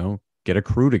bros. Get a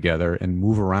crew together and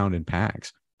move around in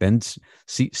packs. Then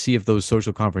see if those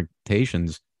social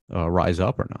confrontations rise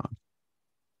up or not.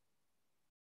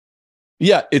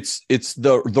 Yeah, it's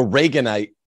the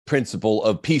Reaganite principle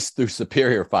of peace through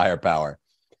superior firepower.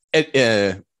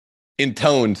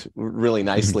 Intoned really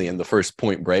nicely in the first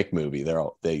Point Break movie.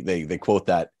 They quote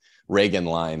that Reagan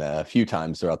line a few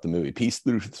times throughout the movie: peace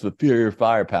through superior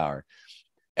firepower.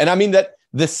 And I mean that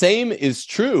the same is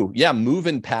true. Yeah, move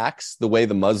in packs the way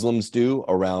the Muslims do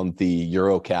around the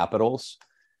Euro capitals.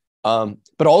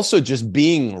 But also just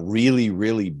being really,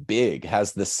 really big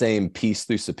has the same peace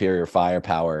through superior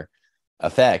firepower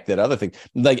effect that other things.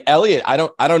 Like Elliot, I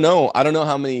don't know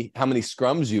how many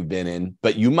scrums you've been in,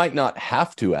 but you might not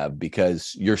have to have,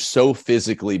 because you're so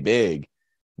physically big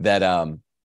that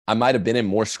I might have been in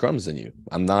more scrums than you.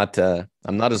 I'm not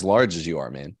as large as you are,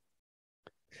 man.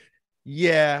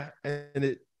 Yeah,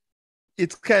 and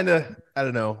it's kind of, I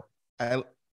don't know. I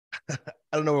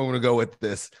don't know where I'm going to go with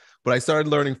this, but I started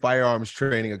learning firearms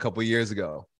training a couple of years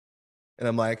ago. And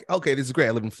I'm like, okay, this is great.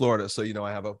 I live in Florida, so,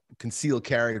 I have a concealed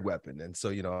carry weapon. And so,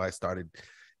 I started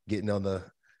getting on the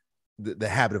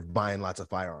habit of buying lots of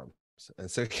firearms. And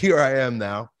so here I am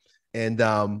now.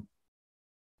 And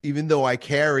even though I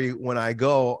carry when I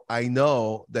go, I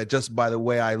know that just by the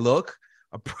way I look,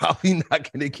 I'm probably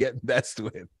not going to get messed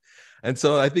with. And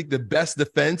so I think the best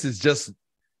defense is just,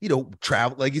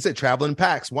 travel, like you said, travel in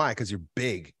packs. Why? Because you're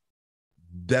big.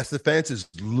 Best defense is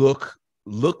look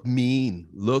mean,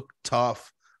 look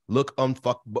tough, look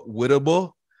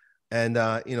unfuckwittable. And,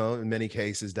 in many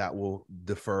cases that will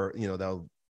defer, they'll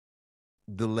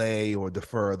delay or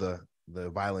defer the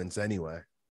violence anyway.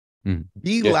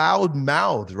 Be loud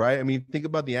mouthed, right? I mean, think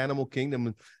about the animal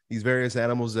kingdom, these various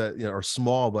animals that, are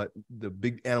small, but the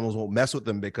big animals won't mess with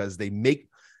them because they make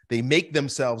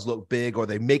themselves look big, or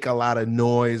they make a lot of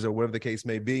noise, or whatever the case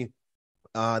may be.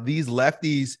 These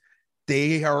lefties,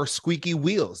 they are squeaky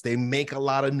wheels. They make a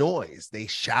lot of noise. They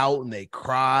shout and they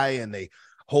cry and they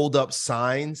hold up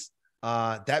signs.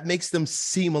 That makes them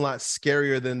seem a lot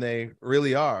scarier than they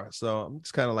really are. So I'm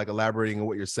just kind of like elaborating on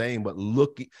what you're saying, but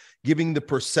giving the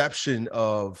perception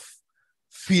of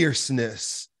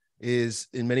fierceness is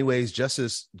in many ways just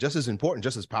as important,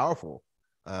 just as powerful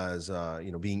as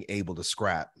being able to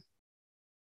scrap.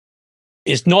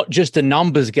 It's not just a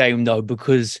numbers game, though,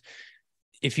 because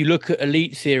if you look at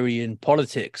elite theory in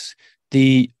politics,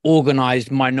 the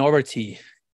organized minority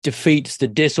defeats the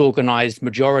disorganized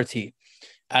majority.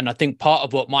 And I think part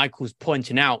of what Michael's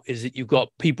pointing out is that you've got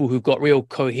people who've got real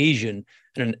cohesion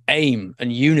and an aim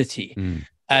and unity.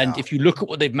 And if you look at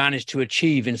what they've managed to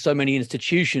achieve in so many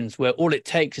institutions, where all it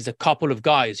takes is a couple of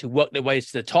guys who work their ways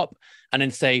to the top and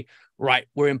then say, right,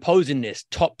 we're imposing this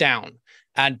top down,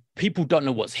 and people don't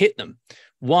know what's hit them.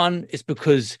 One is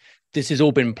because this has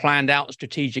all been planned out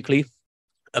strategically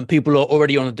and people are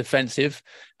already on the defensive.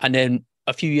 And then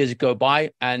a few years go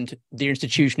by and the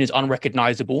institution is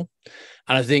unrecognizable.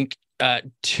 And I think,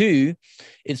 two,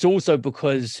 it's also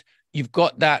because you've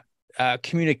got that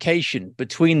communication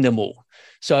between them all.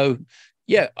 So,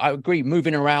 yeah, I agree.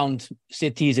 Moving around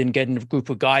cities and getting a group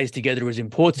of guys together is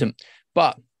important.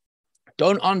 But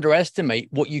don't underestimate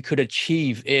what you could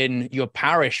achieve in your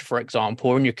parish, for example,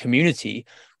 or in your community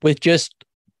with just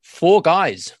 4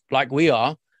 guys like we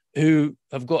are, who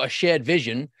have got a shared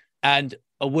vision and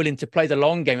are willing to play the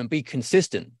long game and be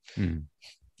consistent.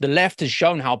 The left has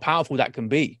shown how powerful that can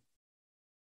be.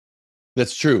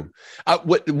 That's true.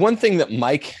 One thing that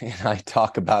Mike and I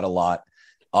talk about a lot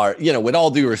are, with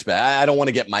all due respect, I don't want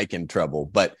to get Mike in trouble,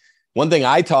 but one thing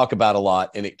I talk about a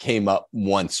lot, and it came up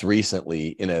once recently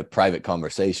in a private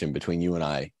conversation between you and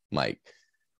I, Mike,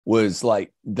 was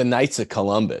like the Knights of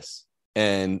Columbus.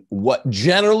 And what,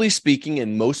 generally speaking,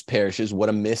 in most parishes, what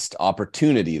a missed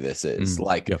opportunity this is.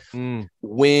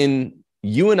 When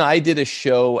you and I did a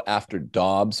show after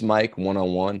Dobbs, Mike,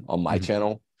 one-on-one on my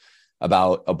channel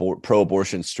about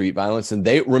pro-abortion street violence, and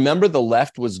they remember the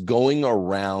left was going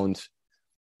around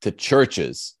to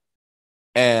churches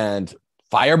and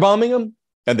firebombing them,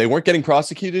 and they weren't getting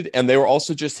prosecuted, and they were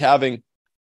also just having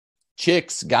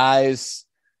guys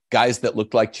that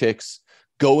looked like chicks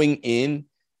going in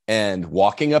and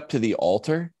walking up to the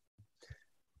altar.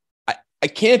 I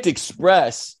can't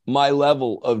express my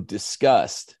level of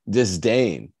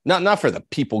disdain, not for the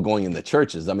people going in the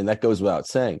churches. I mean, that goes without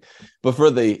saying, but for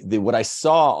the what I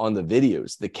saw on the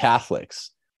videos, the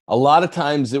Catholics. A lot of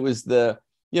times it was the,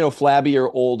 flabbier,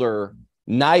 older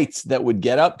knights that would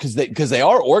get up because they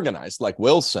are organized, like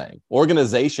Will's saying.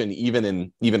 Organization, even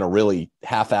in a really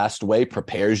half-assed way,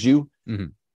 prepares you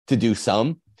to do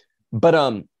some.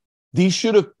 But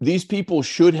these people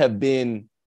should have been,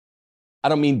 I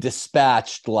don't mean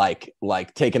dispatched like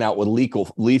taken out with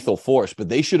lethal force, but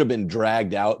they should have been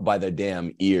dragged out by their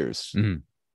damn ears.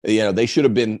 They should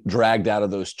have been dragged out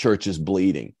of those churches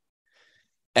bleeding.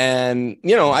 And,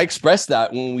 you know, I expressed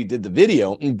that when we did the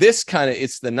video. And this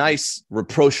it's the nice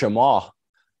rapprochement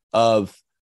of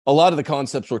a lot of the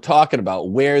concepts we're talking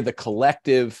about, where the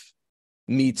collective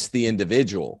meets the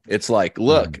individual. It's like,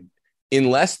 look,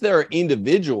 unless there are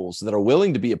individuals that are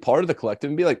willing to be a part of the collective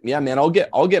and be like, yeah, man, I'll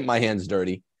get my hands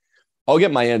dirty. I'll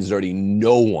get my hands dirty.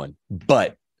 No one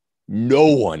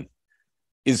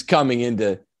is coming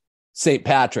into St.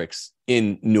 Patrick's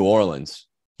in New Orleans,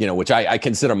 you know, which I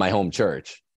consider my home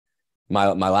church, my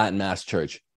Latin Mass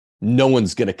church. No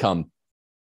one's going to come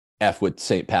F with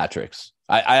St. Patrick's.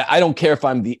 I don't care if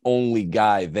I'm the only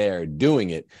guy there doing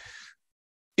it.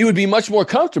 It would be much more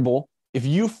comfortable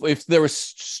if there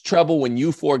was trouble when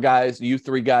you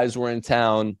three guys were in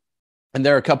town, and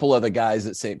there are a couple other guys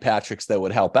at St. Patrick's that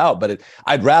would help out. But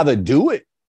I'd rather do it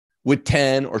with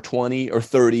 10 or 20 or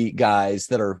 30 guys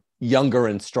that are younger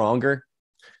and stronger.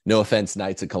 No offense,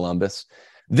 Knights of Columbus.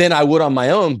 Than I would on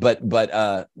my own, but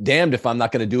damned if I'm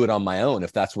not going to do it on my own,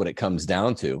 if that's what it comes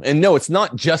down to. And no, it's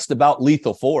not just about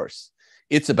lethal force.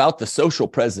 It's about the social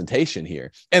presentation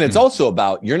here. And it's also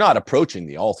about, you're not approaching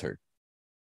the altar.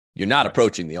 You're not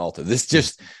approaching the altar. This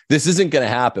isn't going to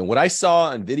happen. What I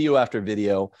saw on video after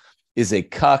video is a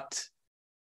cucked,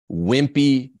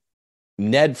 wimpy,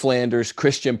 Ned Flanders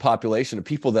Christian population of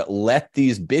people that let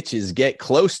these bitches get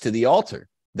close to the altar.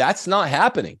 That's not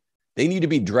happening. They need to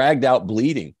be dragged out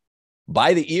bleeding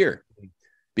by the ear,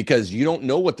 because you don't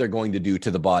know what they're going to do to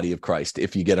the body of Christ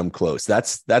if you get them close.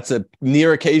 That's a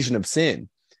near occasion of sin,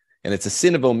 and it's a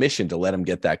sin of omission to let them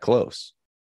get that close.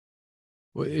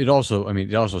 Well, it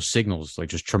also signals like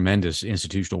just tremendous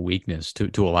institutional weakness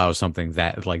to allow something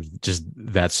that like just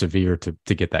that severe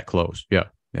to get that close. Yeah,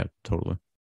 totally.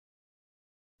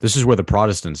 This is where the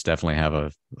Protestants definitely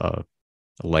have a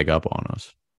leg up on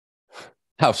us.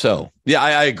 How so? Yeah,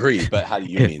 I agree. But how do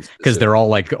you mean? Because they're all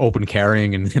like open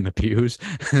carrying in the pews.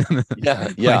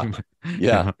 Yeah.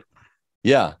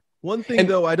 One thing,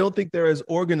 though, I don't think they're as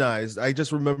organized. I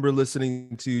just remember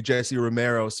listening to Jesse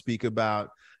Romero speak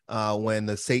about when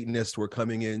the Satanists were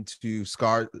coming into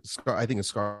I think it's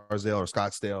Scarsdale or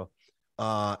Scottsdale,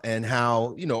 and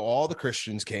how, you know, all the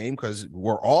Christians came because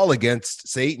we're all against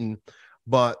Satan,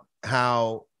 but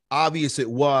how obvious it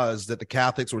was that the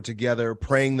Catholics were together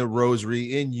praying the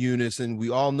rosary in unison. We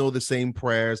all know the same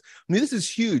prayers. I mean, this is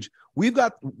huge. We've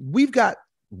got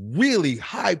really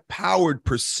high-powered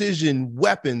precision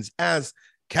weapons as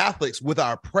Catholics with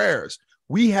our prayers.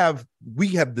 We have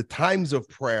the times of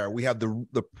prayer. We have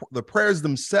the prayers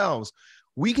themselves.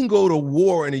 We can go to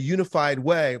war in a unified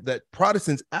way that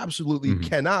Protestants absolutely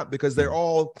cannot, because they're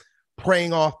all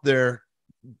praying off the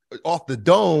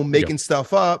dome, making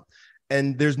stuff up.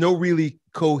 And there's no really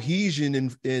cohesion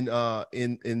in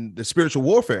the spiritual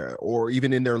warfare or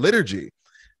even in their liturgy.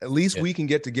 At least we can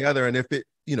get together. And if it,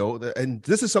 you know, and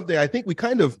this is something I think we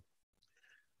kind of,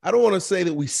 I don't want to say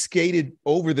that we skated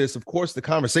over this. Of course, the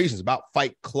conversation is about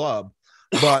Fight Club,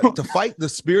 but to fight the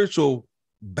spiritual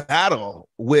battle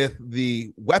with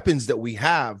the weapons that we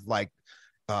have, like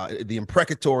the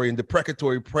imprecatory and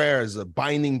deprecatory prayers,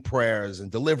 binding prayers and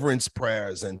deliverance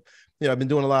prayers. And, you know, I've been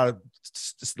doing a lot of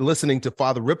listening to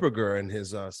Father Ripperger and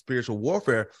his spiritual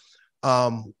warfare.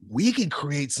 We can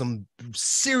create some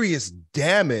serious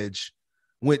damage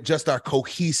with just our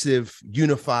cohesive,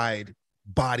 unified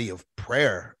body of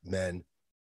prayer, men.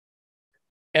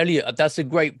 Elliot, that's a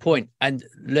great point. And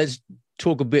let's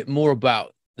talk a bit more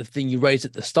about the thing you raised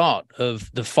at the start of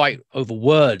the fight over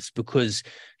words, because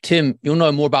Tim, you'll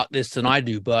know more about this than I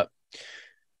do, but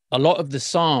a lot of the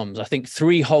Psalms, I think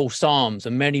 3 whole Psalms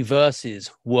and many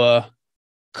verses, were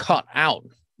cut out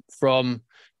from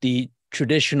the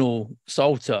traditional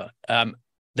Psalter, the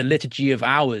Liturgy of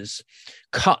Hours,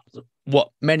 cut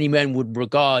what many men would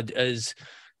regard as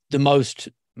the most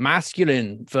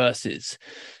masculine verses.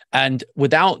 And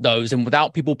without those, and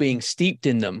without people being steeped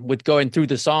in them, with going through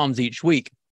the Psalms each week,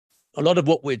 a lot of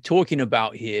what we're talking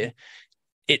about here,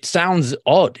 it sounds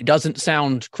odd. It doesn't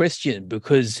sound Christian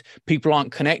because people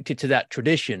aren't connected to that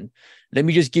tradition. Let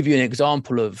me just give you an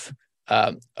example of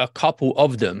a couple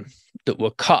of them that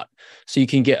were cut so you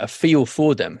can get a feel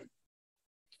for them.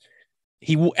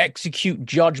 He will execute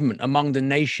judgment among the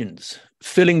nations,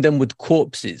 filling them with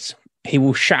corpses. He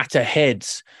will shatter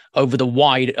heads over the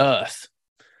wide earth.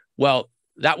 Well,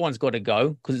 that one's got to go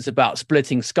because it's about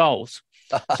splitting skulls.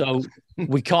 So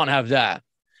we can't have that.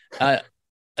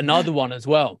 Another one as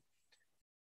well.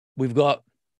 We've got,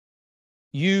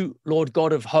 you, Lord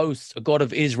God of hosts, a God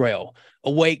of Israel,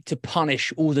 awake to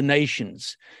punish all the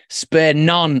nations. Spare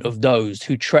none of those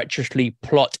who treacherously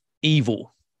plot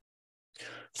evil.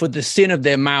 For the sin of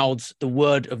their mouths, the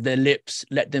word of their lips,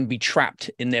 let them be trapped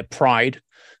in their pride.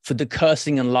 for the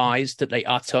cursing and lies that they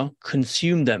utter.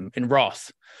 Consume them in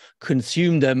wrath.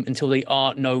 Consume them until they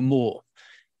are no more.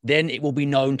 Then it will be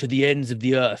known to the ends of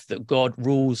the earth that God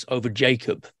rules over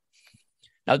Jacob.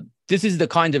 Now, this is the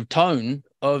kind of tone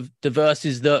of the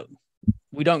verses that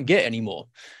we don't get anymore.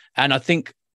 And I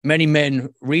think many men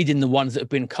reading the ones that have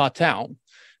been cut out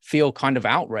feel kind of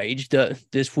outraged that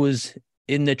this was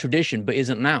in the tradition, but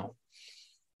isn't now.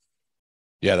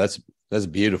 Yeah, that's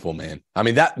beautiful, man. I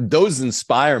mean, those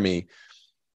inspire me.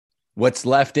 What's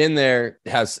left in there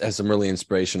has some really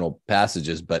inspirational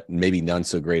passages, but maybe none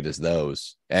so great as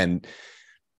those. And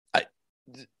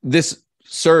this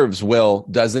serves, Will,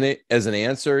 doesn't it, as an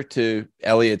answer to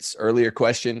Elliot's earlier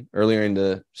question earlier in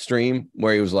the stream,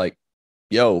 where he was like,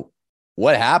 yo,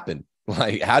 what happened?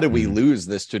 Like, how did we lose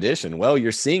this tradition? Well,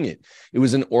 you're seeing it. It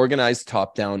was an organized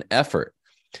top-down effort.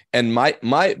 And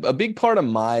a big part of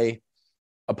my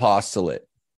apostolate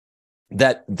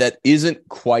that isn't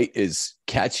quite as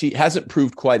catchy, hasn't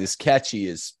proved quite as catchy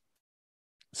as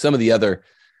some of the other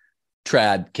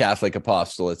trad Catholic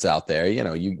apostolates out there. You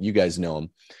know, you guys know them,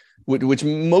 which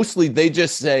mostly they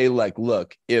just say, like,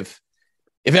 look, if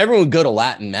everyone would go to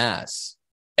Latin Mass,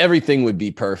 everything would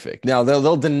be perfect. Now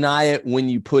they'll deny it when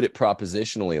you put it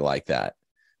propositionally like that,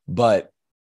 but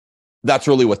that's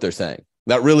really what they're saying.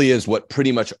 That really is what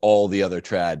pretty much all the other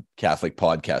trad Catholic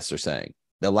podcasts are saying.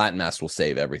 The Latin Mass will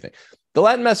save everything. The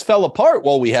Latin Mass fell apart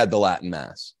while we had the Latin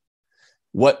Mass.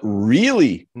 What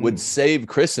really would save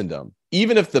Christendom,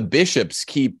 even if the bishops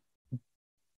keep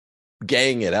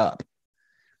ganging it up,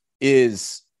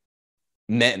 is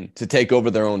men to take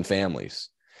over their own families.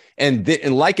 And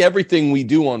like everything we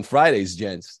do on Fridays,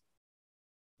 gents,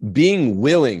 being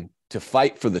willing to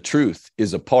fight for the truth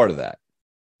is a part of that.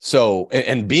 So,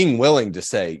 and being willing to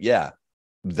say, yeah,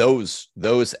 those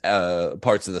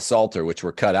parts of the Psalter which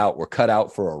were cut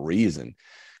out for a reason,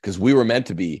 because we were meant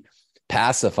to be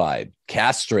pacified,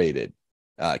 castrated,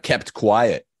 kept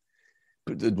quiet,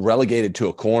 relegated to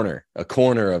a corner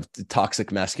of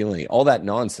toxic masculinity, all that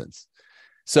nonsense.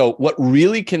 So what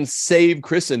really can save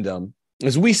Christendom,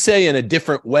 as we say in a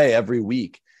different way every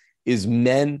week, is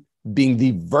men being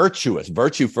the virtuous,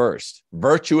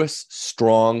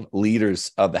 strong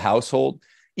leaders of the household.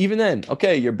 Even then,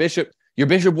 okay, your bishop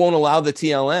won't allow the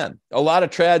TLM. A lot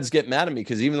of trads get mad at me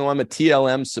because even though I'm a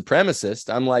TLM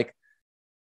supremacist, I'm like,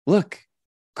 look,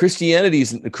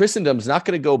 Christendom's not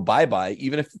going to go bye-bye,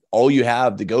 even if all you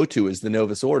have to go to is the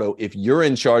Novus Ordo, if you're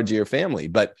in charge of your family.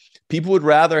 But people would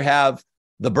rather have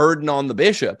the burden on the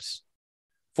bishops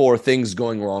for things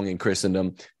going wrong in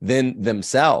Christendom than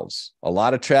themselves. A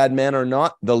lot of trad men are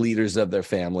not the leaders of their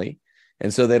family,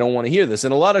 and so they don't want to hear this.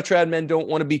 And a lot of trad men don't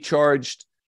want to be charged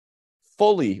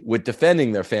fully with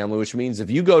defending their family, which means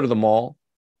if you go to the mall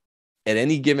at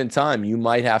any given time, you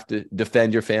might have to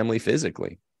defend your family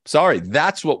physically. Sorry,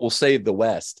 that's what will save the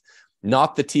West,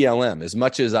 not the TLM. As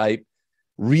much as I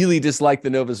really dislike the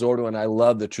Novus Ordo and I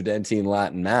love the Tridentine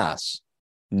Latin Mass,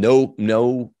 no,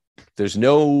 there's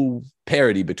no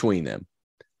parity between them.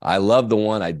 I love the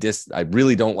one. I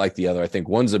really don't like the other. I think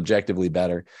one's objectively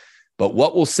better. But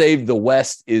what will save the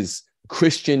West is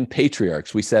Christian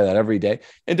patriarchs. We say that every day.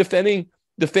 And defending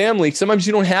the family, sometimes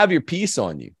you don't have your peace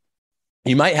on you.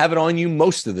 You might have it on you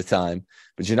most of the time,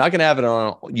 but you're not going to have it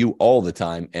on you all the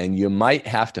time. And you might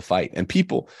have to fight. And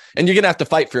you're going to have to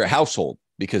fight for your household,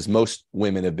 because most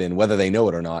women have been, whether they know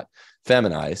it or not,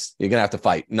 feminized. You're going to have to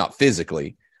fight, not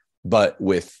physically, but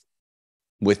with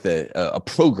a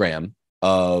program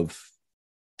of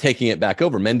taking it back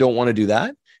over. Men don't want to do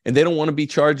that. And they don't want to be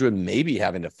charged with maybe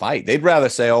having to fight. They'd rather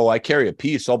say, oh, I carry a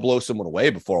piece, I'll blow someone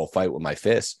away before I'll fight with my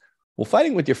fists. Well,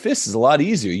 fighting with your fists is a lot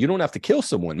easier. You don't have to kill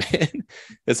someone, man.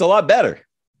 It's a lot better.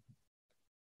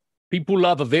 People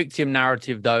love a victim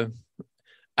narrative, though.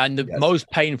 And the most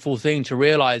painful thing to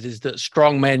realize is that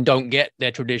strong men don't get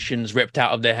their traditions ripped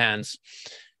out of their hands.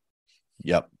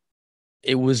 Yep.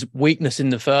 It was weakness in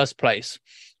the first place.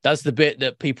 That's the bit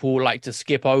that people like to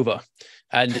skip over.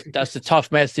 And that's the tough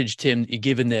message, Tim, that you're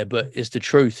giving there, but it's the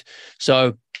truth.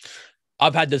 So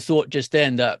I've had the thought just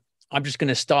then that I'm just going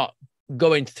to start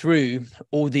going through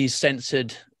all these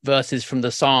censored verses from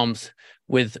the Psalms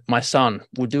with my son.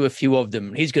 We'll do a few of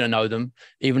them. He's going to know them,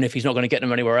 even if he's not going to get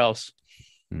them anywhere else.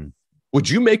 Would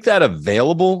you make that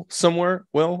available somewhere,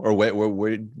 Will? Or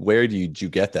where did you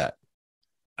get that?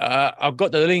 I've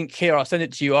got the link here. I'll send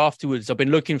it to you afterwards. I've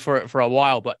been looking for it for a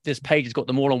while, but this page has got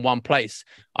them all in one place.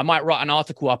 I might write an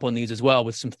article up on these as well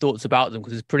with some thoughts about them,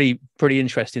 because it's pretty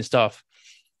interesting stuff.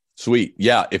 Sweet.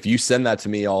 Yeah. If you send that to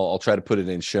me, I'll try to put it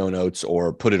in show notes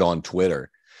or put it on Twitter.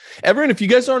 Everyone, if you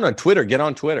guys aren't on Twitter, get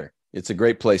on Twitter. It's a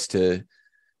great place to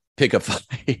pick a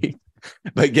fight.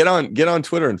 But get on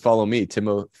Twitter and follow me,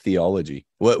 Timo Theology.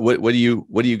 What do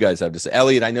you guys have to say?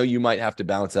 Elliot, I know you might have to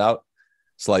bounce out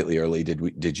slightly early.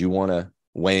 Did you want to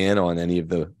weigh in on any of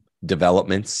the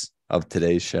developments of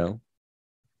today's show?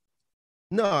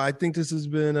 No, I think this has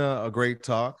been a great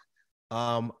talk.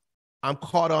 I'm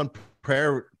caught on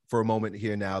prayer for a moment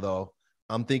here now, though.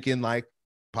 I'm thinking like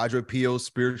Padre Pio's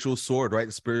spiritual sword, right?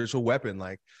 The spiritual weapon.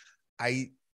 Like, I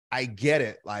get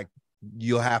it. Like,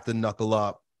 you'll have to knuckle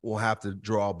up. We'll have to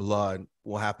draw blood.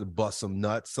 We'll have to bust some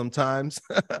nuts sometimes.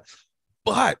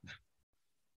 But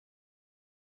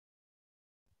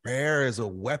prayer is a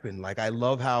weapon. Like, I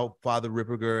love how Father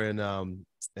Ripperger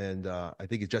and I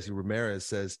think it's Jesse Ramirez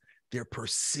says they're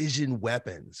precision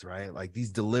weapons, right? Like,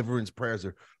 these deliverance prayers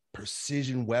are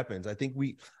precision weapons. I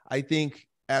think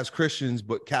as Christians,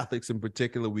 but Catholics in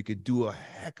particular, we could do a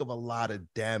heck of a lot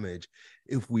of damage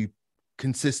if we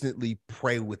consistently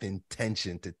pray with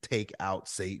intention to take out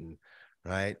Satan,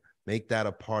 right? Make that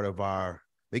a part of our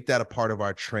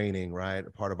training, right?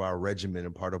 A part of our regimen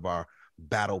and part of our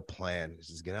battle plan.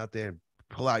 Just get out there and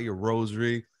pull out your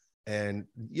rosary and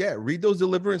read those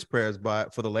deliverance prayers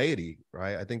for the laity,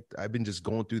 right? I think I've been just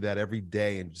going through that every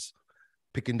day and just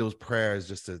picking those prayers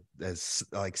just as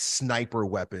like sniper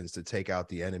weapons to take out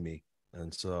the enemy.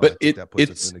 And so I think that puts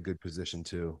us in a good position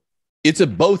too. It's a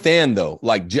both and though.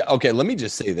 Like, okay, let me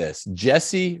just say this.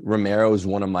 Jesse Romero is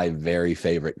one of my very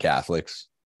favorite Catholics.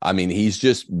 I mean, he's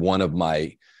just one of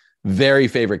my very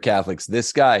favorite Catholics.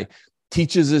 This guy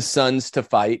teaches his sons to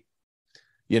fight,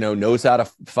 knows how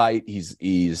to fight. He's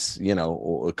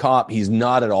a cop. He's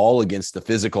not at all against the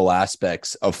physical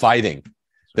aspects of fighting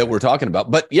that we're talking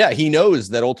about. But yeah, he knows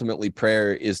that ultimately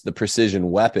prayer is the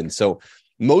precision weapon. So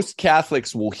most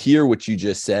Catholics will hear what you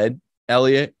just said,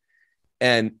 Elliot,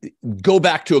 and go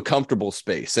back to a comfortable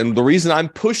space. And the reason I'm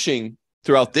pushing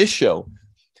throughout this show,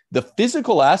 the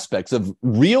physical aspects of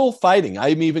real fighting,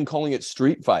 I'm even calling it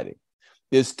street fighting,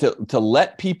 is to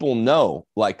let people know,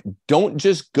 like, don't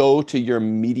just go to your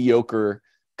mediocre,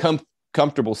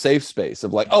 comfortable, safe space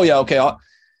of like, oh yeah, okay, I'll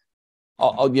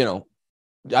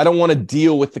I don't want to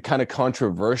deal with the kind of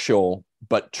controversial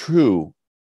but true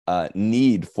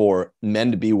need for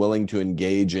men to be willing to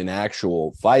engage in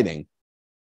actual fighting.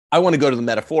 I want to go to the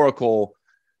metaphorical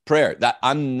prayer. That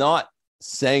I'm not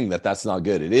saying that that's not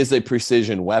good. It is a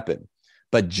precision weapon.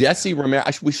 But Jesse Romero,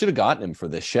 we should have gotten him for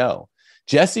this show.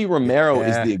 Jesse Romero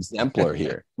is the exemplar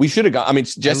here. We should have got. I mean,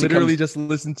 Jesse just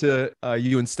listened to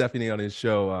you and Stephanie on his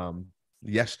show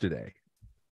yesterday.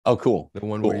 Oh, cool. The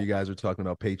one where you guys were talking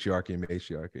about patriarchy and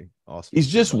matriarchy. Awesome. He's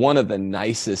just one of the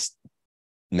nicest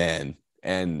men.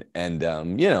 And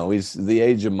he's the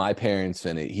age of my parents.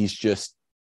 And he's just,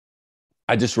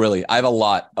 I have a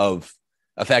lot of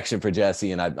affection for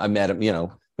Jesse. And I met him, been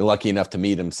lucky enough to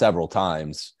meet him several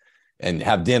times and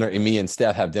have dinner. And me and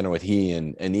Steph have dinner with he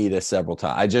and Anita several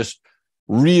times. I just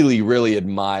really, really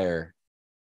admire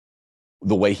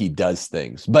the way he does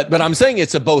things. But I'm saying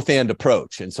it's a both and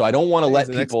approach. And so I don't want to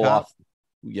let people off.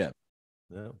 Yeah.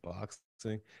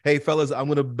 Boxing. Hey, fellas, I'm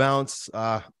going to bounce.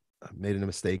 I made a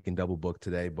mistake in double book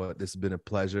today, but this has been a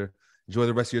pleasure. Enjoy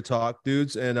the rest of your talk,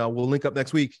 dudes. And we'll link up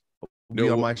next week. Be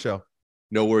on my show.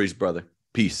 No worries, brother.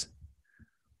 Peace.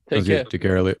 Take care. Take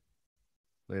care, Elliot.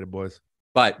 Later, boys.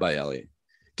 Bye, Elliot.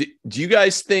 Do you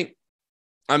guys think?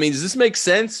 I mean, does this make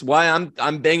sense? Why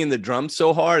I'm banging the drum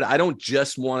so hard? I don't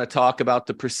just want to talk about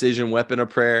the precision weapon of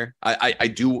prayer. I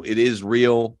do. It is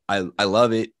real. I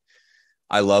love it.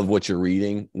 I love what you're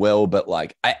reading, Will. But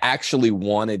like, I actually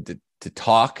wanted to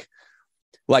talk,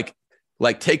 like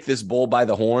take this bull by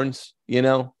the horns,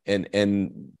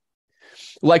 and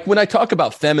like when I talk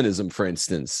about feminism, for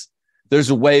instance, there's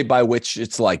a way by which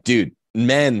it's like, dude,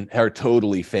 men are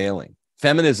totally failing.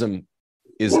 Feminism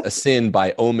is a sin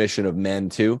by omission of men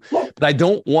too. But I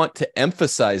don't want to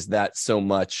emphasize that so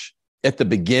much at the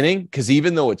beginning, because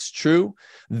even though it's true,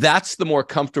 that's the more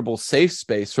comfortable, safe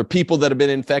space for people that have been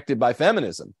infected by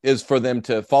feminism, is for them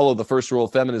to follow the first rule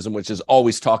of feminism, which is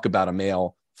always talk about a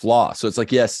male flaw. So it's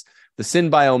like, yes, the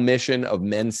sin by omission of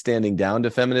men standing down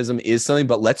to feminism is something,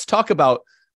 but let's talk about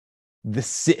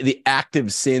the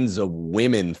active sins of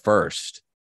women first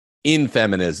in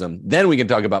feminism. Then we can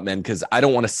talk about men, because I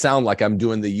don't want to sound like I'm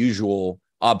doing the usual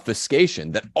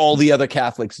obfuscation that all the other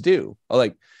Catholics do.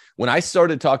 Like when I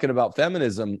started talking about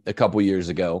feminism a couple years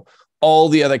ago, all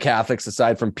the other Catholics,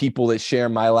 aside from people that share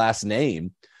my last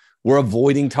name, were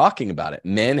avoiding talking about it.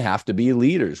 Men have to be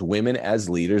leaders. Women as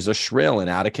leaders are shrill and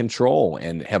out of control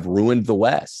and have ruined the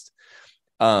West.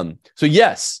 So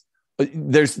yes,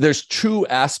 there's true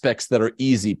aspects that are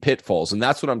easy pitfalls. And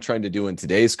that's what I'm trying to do in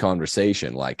today's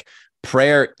conversation. Like,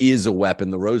 prayer is a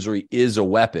weapon. The rosary is a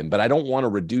weapon, but I don't want to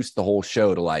reduce the whole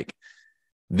show to like,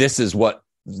 that's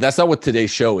not what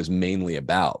today's show is mainly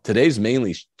about. Today's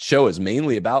show is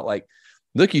mainly about like,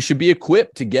 look, you should be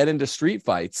equipped to get into street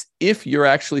fights if you're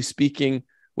actually speaking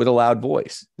with a loud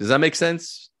voice. Does that make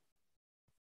sense?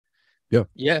 Yeah.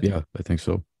 Yeah. Yeah, I think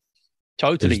so.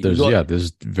 Totally.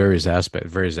 There's various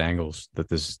aspects, various angles that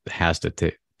this has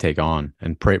to take on.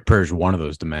 And prayer is one of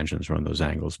those dimensions, one of those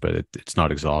angles, but it's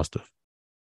not exhaustive.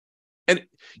 And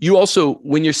you also,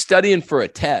 when you're studying for a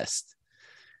test,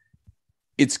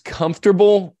 it's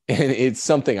comfortable, and it's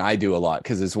something I do a lot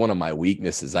because it's one of my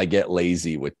weaknesses. I get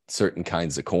lazy with certain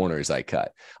kinds of corners I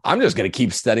cut. I'm just going to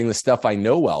keep studying the stuff I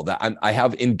know well. That I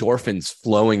have endorphins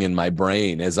flowing in my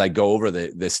brain as I go over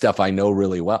the stuff I know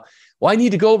really well. Well, I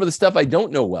need to go over the stuff I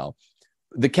don't know well.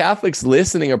 The Catholics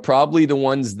listening are probably the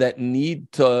ones that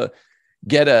need to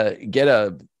get a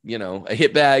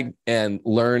hit bag and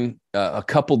learn a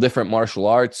couple different martial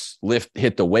arts,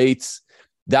 hit the weights.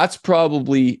 That's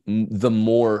probably the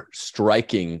more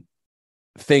striking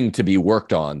thing to be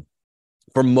worked on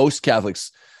for most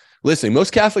Catholics listening.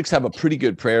 Most Catholics have a pretty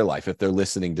good prayer life if they're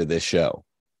listening to this show.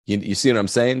 You see what I'm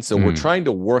saying? So we're trying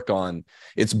to work on,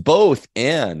 it's both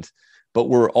but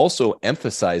we're also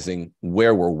emphasizing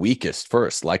where we're weakest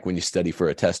first, like when you study for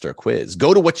a test or a quiz.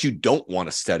 Go to what you don't want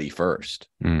to study first.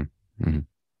 Mm-hmm.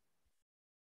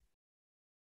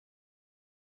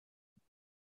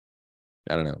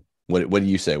 I don't know. What do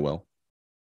you say, Will?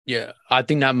 Yeah, I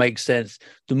think that makes sense.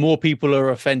 The more people are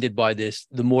offended by this,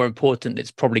 the more important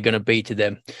it's probably going to be to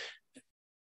them.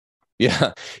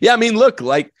 Yeah. I mean, look,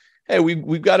 like, hey,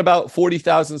 we've got about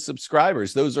 40,000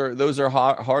 subscribers. Those are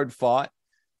hard fought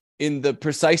in the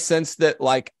precise sense that,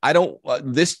 like, I don't.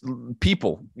 This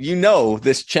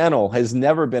channel has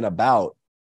never been about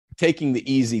taking the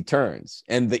easy turns,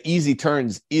 and the easy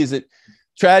turns isn't.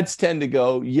 Trads tend to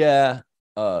go, yeah,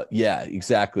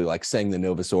 exactly. Like saying the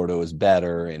Novus Ordo is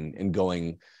better and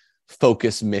going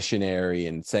focus missionary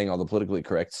and saying all the politically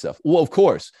correct stuff. Well, of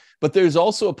course, but there's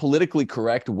also a politically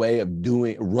correct way of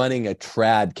running a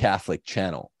trad Catholic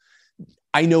channel.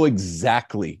 I know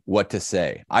exactly what to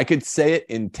say. I could say it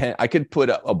in 10. I could put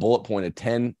a bullet point of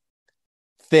 10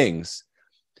 things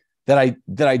that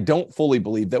I don't fully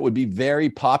believe that would be very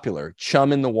popular.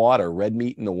 Chum in the water, red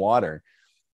meat in the water.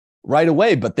 Right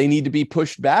away, but they need to be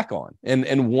pushed back on.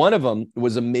 And one of them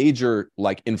was a major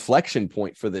like inflection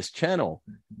point for this channel.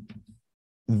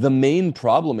 The main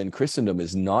problem in Christendom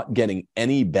is not getting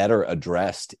any better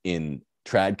addressed in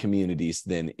trad communities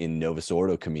than in Novus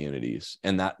Ordo communities.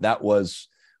 And that was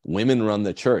women run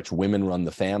the church, women run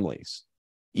the families.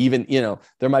 Even,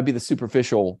 there might be the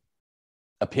superficial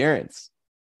appearance.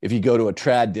 If you go to a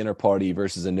trad dinner party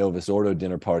versus a Novus Ordo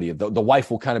dinner party, the wife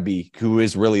will kind of be, who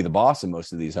is really the boss in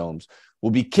most of these homes,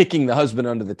 will be kicking the husband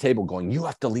under the table going, you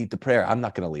have to lead the prayer. I'm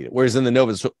not going to lead it. Whereas in the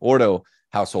Novus Ordo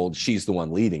household, she's the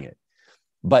one leading it.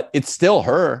 But it's still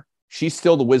her. She's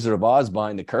still the Wizard of Oz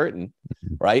behind the curtain,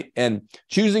 right? And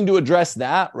choosing to address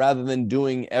that rather than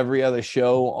doing every other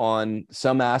show on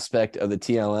some aspect of the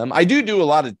TLM. I do a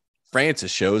lot of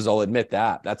Francis shows, I'll admit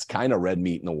that. That's kind of red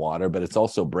meat in the water, but it's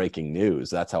also breaking news.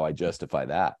 That's how I justify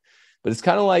that. But it's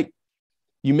kind of like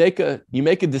you make a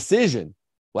decision,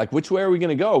 like which way are we going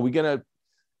to go? Are we going to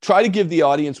try to give the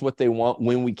audience what they want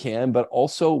when we can, but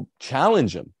also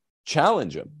challenge them.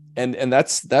 And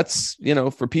that's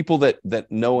for people that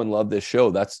know and love this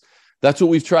show, that's what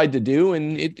we've tried to do.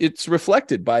 And it's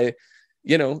reflected by,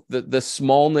 the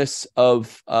smallness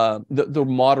of the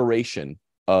moderation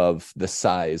of the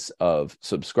size of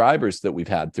subscribers that we've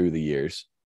had through the years,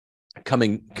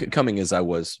 coming as I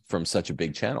was from such a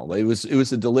big channel. It was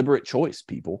a deliberate choice,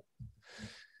 people.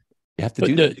 You have to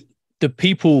do that. The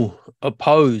people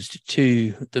opposed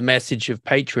to the message of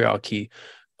patriarchy,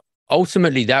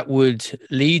 ultimately that would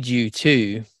lead you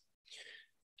to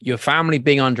your family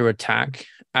being under attack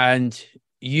and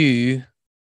you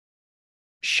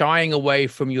shying away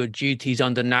from your duties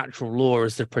under natural law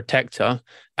as the protector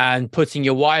and putting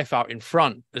your wife out in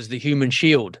front as the human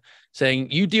shield, saying,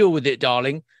 you deal with it,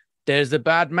 darling. There's the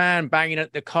bad man banging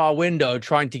at the car window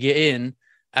trying to get in.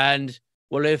 And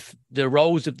well, if the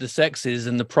roles of the sexes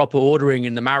and the proper ordering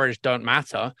in the marriage don't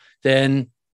matter, then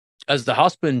as the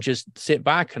husband, just sit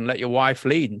back and let your wife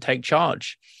lead and take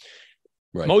charge.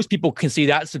 Right. Most people can see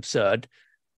that's absurd,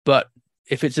 but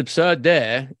if it's absurd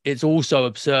there, it's also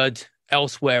absurd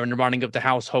elsewhere in the running of the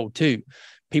household too.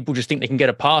 People just think they can get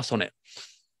a pass on it.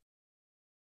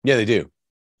 Yeah, they do.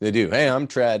 Hey, I'm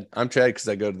trad because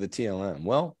I go to the TLM.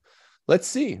 Well, let's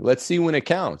see when it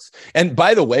counts. And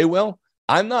by the way, Will,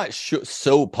 I'm not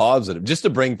so positive, just to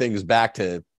bring things back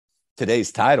to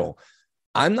today's title.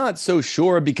 I'm not so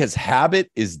sure, because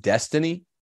habit is destiny.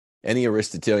 Any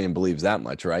Aristotelian believes that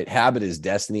much, right? Habit is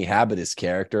destiny. Habit is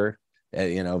character.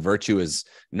 Virtue is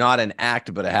not an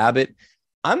act, but a habit.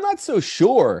 I'm not so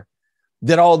sure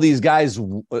that all these guys,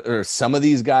 or some of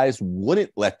these guys,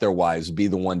 wouldn't let their wives be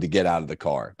the one to get out of the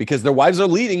car, because their wives are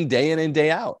leading day in and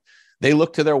day out. They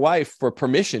look to their wife for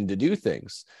permission to do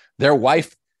things. Their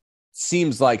wife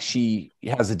seems like she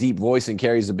has a deep voice and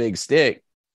carries a big stick.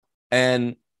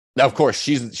 And of course,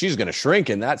 she's going to shrink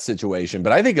in that situation.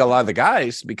 But I think a lot of the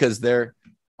guys, because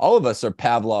all of us are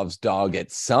Pavlov's dog at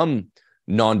some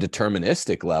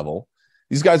non-deterministic level,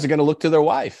 these guys are going to look to their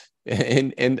wife.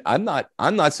 And I'm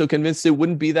not so convinced it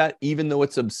wouldn't be that, even though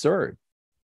it's absurd.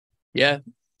 Yeah,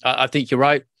 I think you're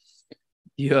right.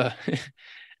 Yeah.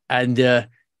 And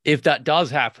if that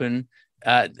does happen,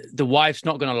 the wife's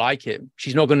not going to like it.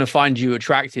 She's not going to find you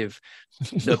attractive.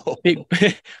 No.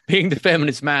 Being the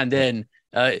feminist man then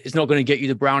it's not going to get you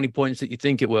the brownie points that you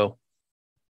think it will.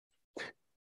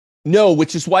 No,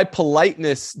 which is why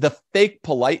politeness, the fake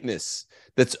politeness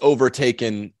that's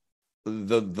overtaken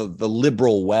the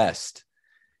liberal West,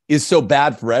 is so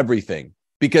bad for everything,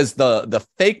 because the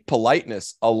fake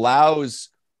politeness allows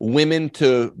women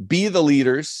to be the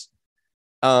leaders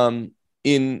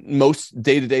in most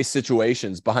day-to-day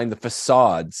situations behind the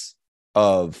facades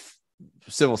of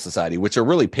civil society, which are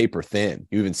really paper thin.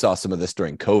 You even saw some of this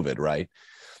during COVID, right?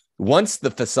 Once the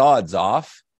facade's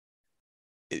off,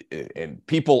 and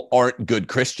people aren't good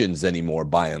Christians anymore,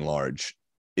 by and large,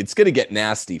 it's going to get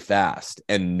nasty fast.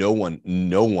 And no one,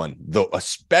 though,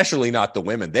 especially not the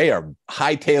women, they are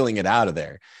hightailing it out of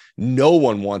there. No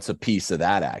one wants a piece of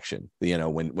that action.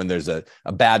 When there's a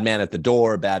bad man at the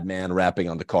door, a bad man rapping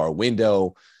on the car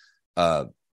window,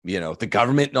 the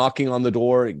government knocking on the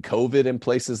door, and COVID in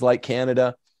places like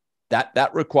Canada,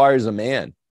 that requires a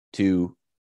man to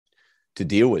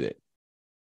deal with it.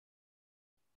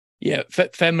 Yeah,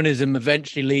 feminism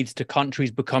eventually leads to countries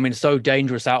becoming so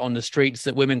dangerous out on the streets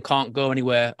that women can't go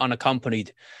anywhere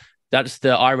unaccompanied. That's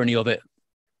the irony of it.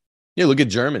 Yeah, look at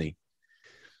Germany.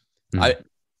 And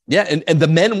the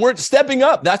men weren't stepping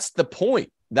up. That's the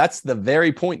point. That's the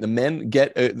very point. The men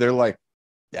they're like,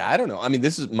 I don't know. I mean,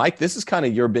 this is kind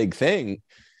of your big thing.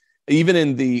 Even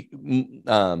in the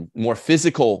more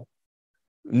physical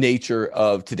nature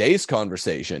of today's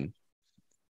conversation,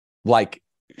 like,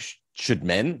 should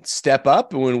men step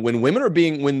up when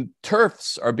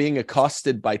TERFs are being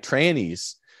accosted by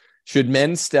trannies? Should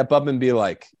men step up and be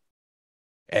like,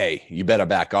 hey, you better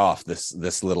back off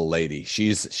this little lady.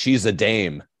 She's a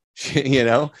dame. They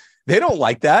don't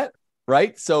like that.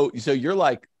 Right. So you're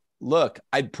like, look,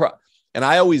 and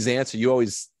I always answer, you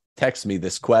always text me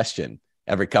this question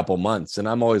every couple months. And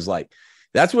I'm always like,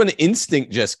 that's when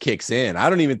instinct just kicks in. I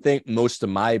don't even think most of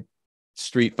my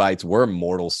street fights were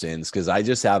mortal sins, because I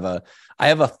have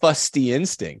a fusty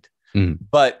instinct.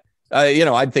 But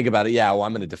I'd think about it. Yeah, well,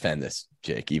 I'm going to defend this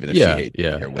chick, even if she hates me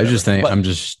or whatever. I'm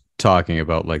just talking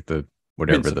about like the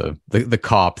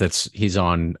cop he's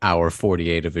on hour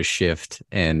 48 of his shift,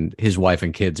 and his wife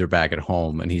and kids are back at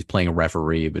home, and he's playing a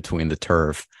referee between the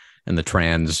TERF and the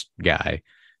trans guy,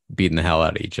 beating the hell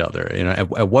out of each other.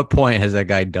 At what point has that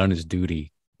guy done his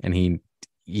duty, and he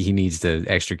needs to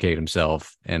extricate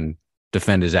himself and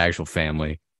defend his actual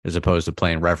family, as opposed to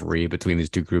playing referee between these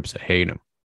two groups that hate him?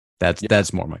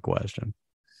 That's more my question.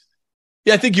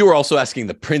 Yeah, I think you were also asking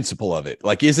the principle of it.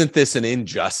 Like, isn't this an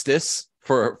injustice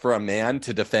for a man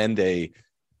to defend a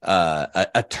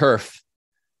TERF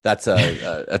that's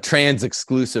a trans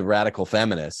exclusive radical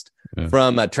feminist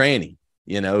from a tranny,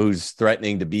 who's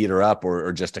threatening to beat her up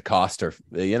or just accost her?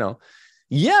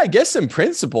 Yeah, I guess in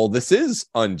principle this is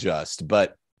unjust,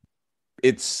 but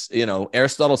it's,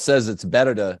 Aristotle says it's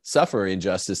better to suffer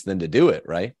injustice than to do it,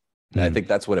 right? And I think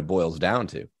that's what it boils down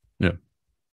to. Yeah.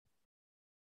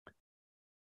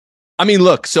 I mean,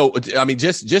 look,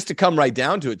 just to come right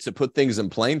down to it, to put things in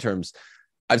plain terms,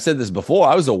 I've said this before,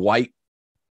 I was a white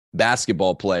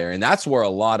basketball player, and that's where a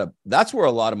lot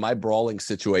of my brawling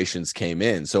situations came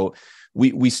in. So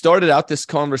we started out this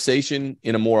conversation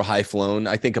in a more high-flown,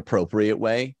 I think, appropriate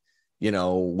way.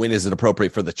 When is it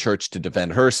appropriate for the church to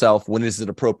defend herself? When is it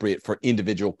appropriate for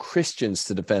individual Christians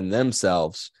to defend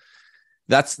themselves?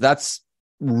 That's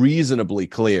reasonably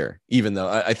clear, even though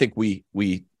I think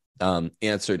we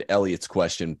answered Elliot's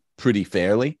question pretty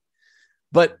fairly.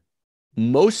 But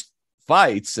most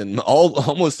fights, and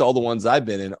almost all the ones I've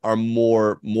been in, are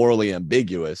more morally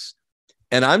ambiguous.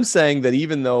 And I'm saying that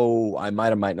even though I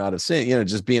might not have seen,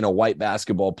 just being a white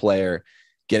basketball player,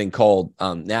 getting called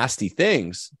nasty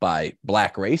things by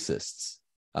black racists,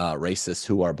 racists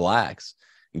who are blacks,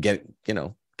 and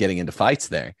getting into fights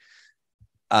there.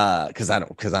 because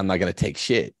I'm not going to take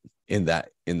shit in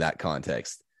that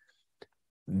context.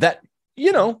 That,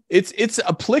 it's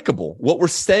applicable. What we're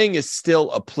saying is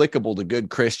still applicable to good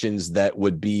Christians that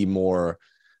would be more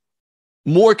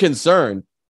concerned,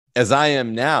 as I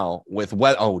am now, with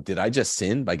did I just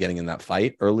sin by getting in that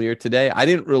fight earlier today? I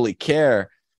didn't really care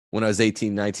when I was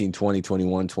 18, 19, 20,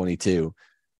 21, 22,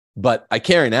 but I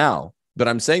care now. But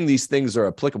I'm saying these things are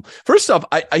applicable. First off,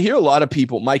 I hear a lot of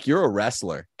people, Mike, you're a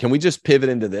wrestler. Can we just pivot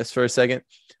into this for a second?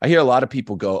 I hear a lot of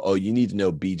people go, oh, you need to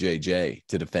know BJJ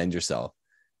to defend yourself.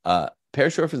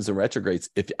 Paris orphans and retrogrades.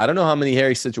 I don't know how many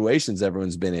hairy situations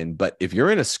everyone's been in, but if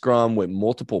you're in a scrum with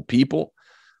multiple people,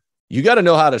 you got to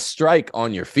know how to strike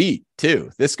on your feet too.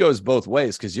 This goes both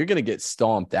ways because you're going to get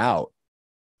stomped out.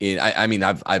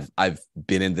 I've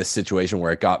been in this situation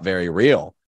where it got very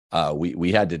real.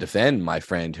 We had to defend my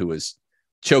friend who was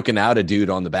choking out a dude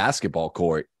on the basketball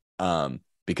court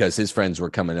because his friends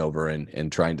were coming over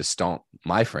and trying to stomp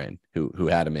my friend who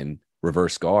had him in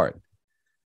reverse guard.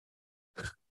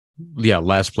 Yeah,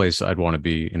 last place I'd want to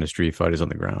be in a street fight is on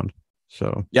the ground.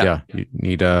 So yeah you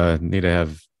need to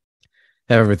have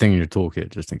everything in your toolkit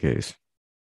just in case.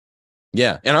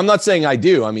 Yeah, and I'm not saying I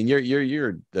do. I mean,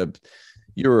 you're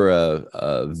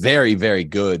a very, very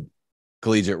good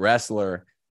collegiate wrestler.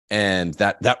 And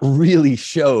that really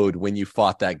showed when you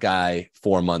fought that guy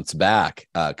 4 months back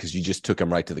because you just took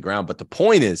him right to the ground. But the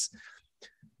point is,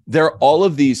 there are all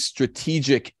of these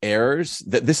strategic errors.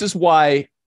 This is why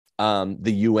the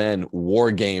UN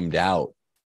war gamed out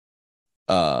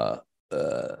the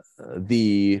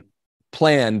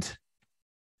planned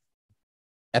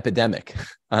epidemic.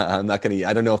 I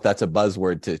don't know if that's a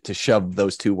buzzword to shove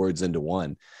those two words into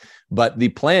one, but the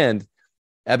planned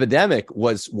epidemic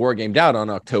was war gamed out on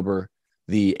October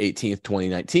the 18th,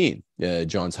 2019,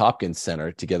 Johns Hopkins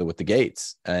Center together with the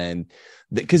Gates. And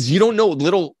because you don't know,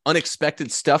 little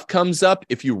unexpected stuff comes up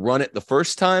if you run it the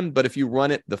first time, but if you run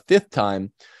it the fifth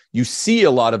time, you see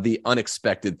a lot of the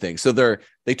unexpected things. So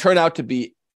they turn out to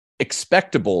be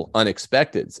expectable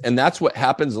unexpecteds. And that's what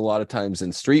happens a lot of times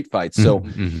in street fights. So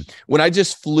when I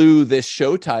just flew this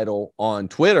show title on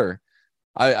Twitter,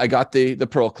 I got the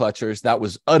pearl clutchers. That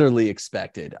was utterly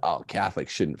expected. Oh,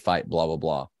 Catholics shouldn't fight, blah, blah,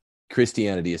 blah.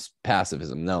 Christianity is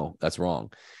pacifism. No, that's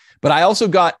wrong. But I also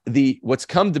got what's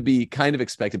come to be kind of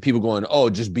expected. People going, oh,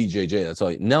 just BJJ. That's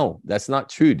all. No, that's not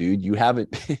true, dude. You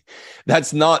haven't.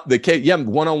 That's not the case. Yeah,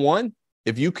 one-on-one.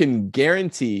 If you can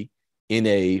guarantee in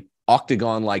a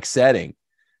octagon-like setting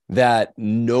that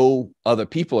no other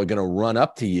people are going to run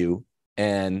up to you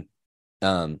and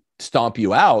stomp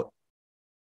you out,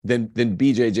 then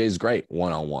BJJ is great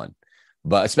one-on-one,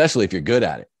 but especially if you're good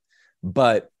at it.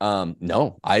 But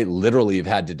no, I literally have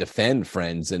had to defend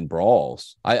friends in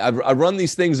brawls. I run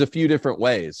these things a few different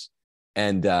ways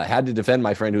and had to defend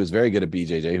my friend who was very good at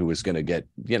BJJ, who was going to get,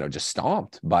 just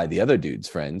stomped by the other dude's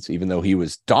friends, even though he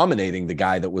was dominating the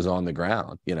guy that was on the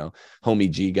ground,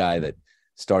 homie G guy that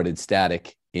started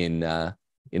static in a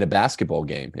basketball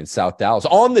game in South Dallas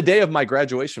on the day of my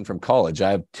graduation from college. I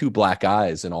have 2 black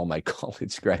eyes in all my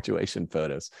college graduation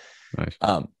photos. Nice.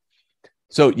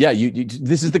 So yeah,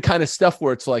 this is the kind of stuff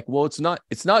where it's like, well, it's not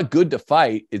good to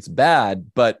fight. It's bad,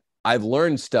 but I've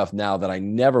learned stuff now that I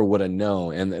never would have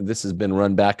known. And this has been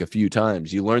run back a few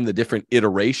times. You learn the different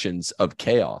iterations of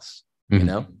chaos,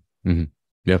 Mm-hmm.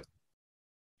 Yep.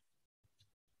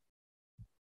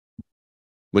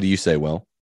 What do you say, Will?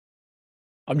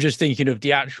 I'm just thinking of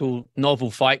the actual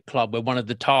novel Fight Club, where one of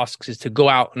the tasks is to go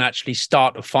out and actually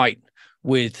start a fight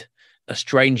with a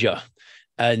stranger,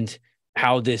 and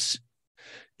how this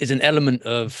is an element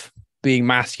of being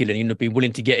masculine, being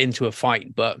willing to get into a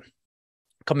fight. But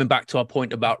coming back to our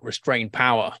point about restrained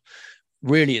power,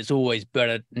 really, it's always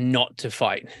better not to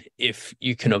fight if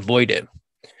you can avoid it.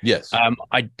 Yes.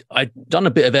 I'd done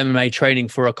a bit of MMA training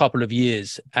for a couple of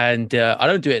years, and I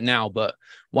don't do it now, but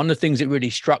one of the things that really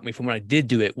struck me from when I did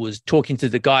do it was talking to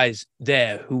the guys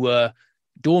there who were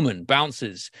doormen,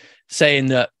 bouncers, saying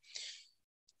that,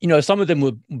 some of them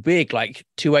were big, like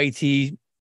 280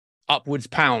 upwards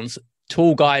pounds,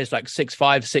 tall guys like 6'5",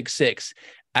 6'6",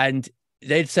 and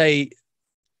they'd say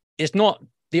it's not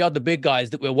the other big guys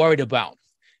that we're worried about.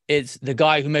 It's the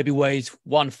guy who maybe weighs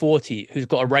 140, who's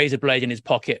got a razor blade in his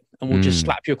pocket and will just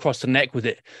slap you across the neck with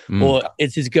it. Or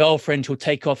it's his girlfriend who'll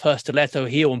take off her stiletto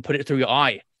heel and put it through your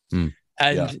eye.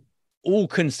 And all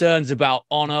concerns about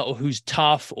honor or who's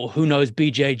tough or who knows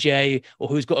BJJ or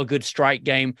who's got a good strike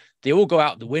game, they all go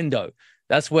out the window.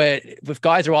 That's where, if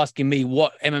guys are asking me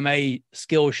what MMA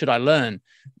skills should I learn,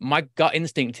 my gut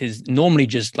instinct is normally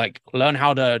just like learn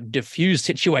how to diffuse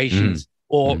situations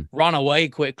or run away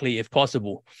quickly if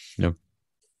possible. Yep.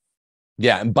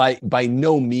 Yeah, and by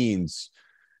no means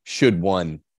should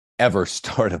one ever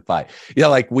start a fight. Yeah,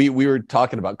 like we were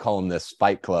talking about calling this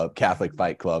Fight Club, Catholic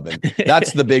Fight Club, and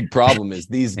that's the big problem is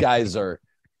these guys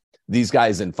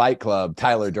in Fight Club.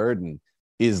 Tyler Durden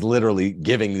is literally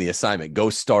giving the assignment, go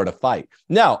start a fight.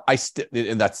 Now,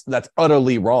 and that's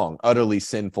utterly wrong, utterly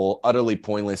sinful, utterly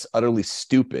pointless, utterly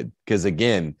stupid, because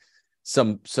again,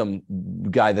 some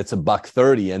guy that's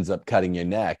 $130 ends up cutting your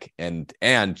neck and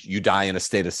you die in a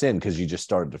state of sin because you just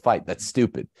started to fight. That's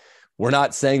stupid. We're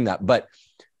not saying that, but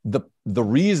the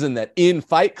reason that in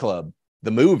Fight Club,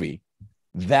 the movie,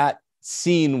 that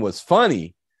scene was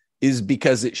funny is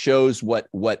because it shows what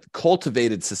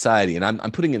cultivated society, and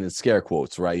I'm putting it in scare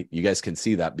quotes, right? You guys can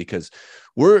see that because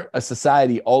we're a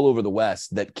society all over the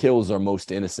West that kills our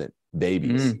most innocent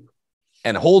babies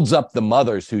and holds up the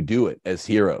mothers who do it as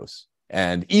heroes.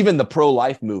 And even the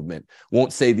pro-life movement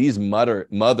won't say these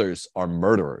mothers are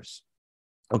murderers.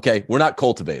 Okay, we're not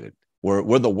cultivated.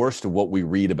 We're the worst of what we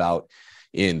read about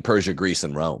in Persia, Greece,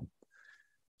 and Rome.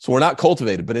 So we're not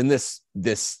cultivated, but in this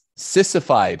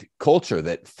sissified culture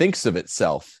that thinks of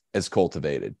itself as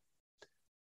cultivated,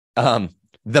 the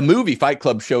movie Fight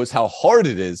Club shows how hard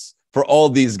it is for all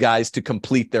these guys to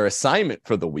complete their assignment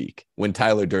for the week. When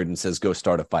Tyler Durden says, go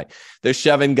start a fight, they're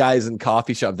shoving guys in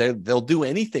coffee shops. They'll do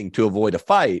anything to avoid a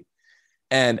fight.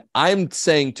 And I'm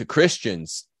saying to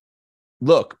Christians,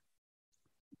 look,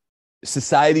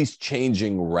 society's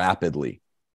changing rapidly.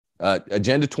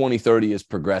 Agenda 2030 is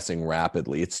progressing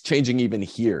rapidly. It's changing even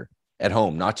here at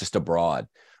home, not just abroad,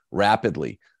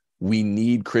 rapidly. We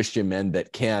need Christian men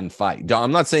that can fight.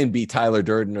 I'm not saying be Tyler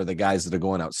Durden or the guys that are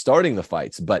going out starting the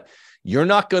fights, but you're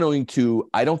not going to,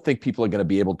 I don't think people are going to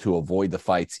be able to avoid the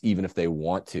fights, even if they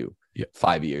want to,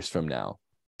 5 years from now,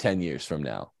 10 years from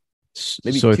now.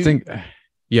 Maybe so 2.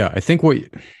 I think what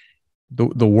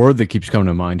the word that keeps coming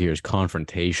to mind here is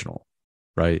confrontational,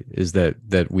 right? Is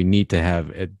that we need to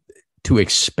have to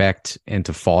expect and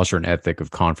to foster an ethic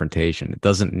of confrontation. It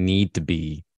doesn't need to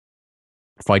be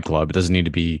Fight Club. It doesn't need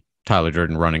to be Tyler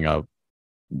Durden running out,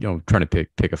 trying to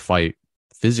pick a fight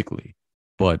physically.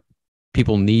 But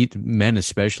men,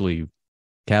 especially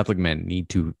Catholic men, need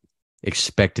to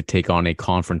expect to take on a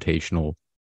confrontational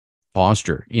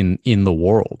posture in the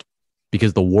world,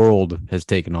 because the world has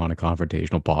taken on a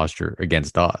confrontational posture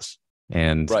against us.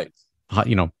 And right,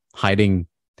 hiding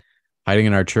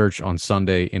in our church on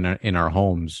Sunday in our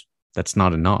homes, that's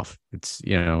not enough. It's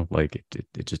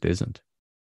it just isn't.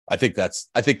 I think that's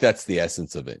the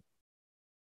essence of it.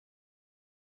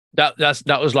 That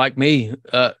was like me.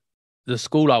 The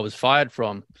school I was fired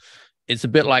from. It's a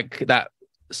bit like that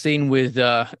scene with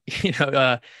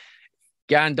Gandalf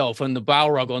and the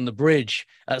Balrog on the bridge.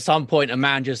 At some point, a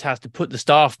man just has to put the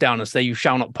staff down and say, "You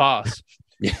shall not pass."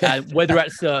 Whether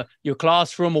it's your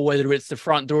classroom or whether it's the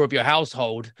front door of your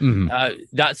household,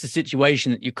 that's a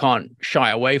situation that you can't shy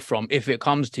away from if it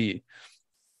comes to you.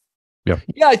 Yeah,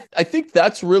 I think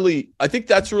that's really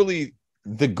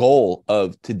the goal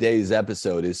of today's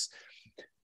episode, is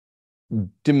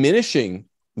diminishing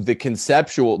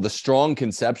the strong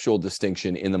conceptual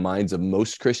distinction in the minds of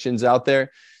most Christians out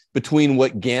there between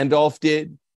what Gandalf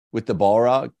did with the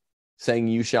Balrog, saying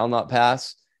 "you shall not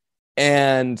pass,"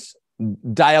 and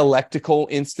dialectical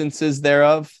instances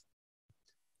thereof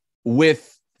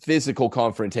with physical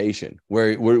confrontation,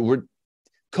 where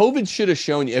COVID should have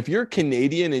shown you. If you're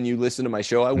Canadian and you listen to my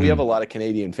show, we have a lot of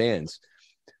Canadian fans.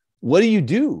 What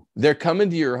do? They're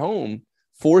coming to your home,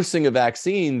 forcing a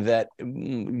vaccine that,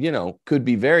 could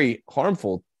be very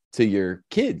harmful to your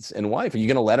kids and wife. Are you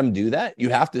going to let them do that? You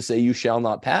have to say "you shall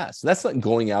not pass." That's not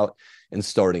going out and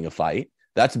starting a fight.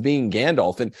 That's being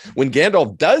Gandalf. And when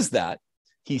Gandalf does that,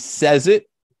 he says it,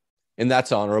 and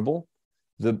that's honorable.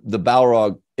 The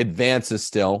Balrog advances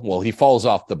still. Well, he falls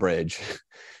off the bridge.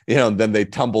 Then they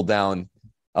tumble down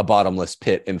a bottomless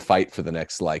pit and fight for the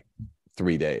next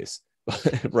 3 days.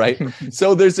 Right.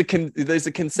 So there's a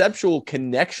conceptual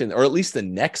connection, or at least a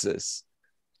nexus,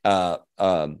 that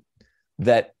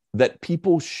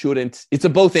people shouldn't. It's a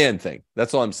both and thing.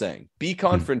 That's all I'm saying. Be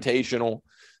confrontational.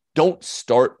 Don't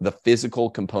start the physical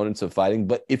components of fighting.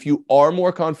 But if you are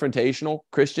more confrontational,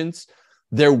 Christians,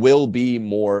 there will be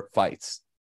more fights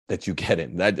that you get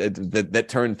in that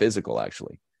turn physical.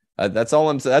 Actually, that's all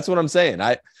I'm saying. That's what I'm saying.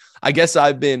 I guess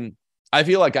I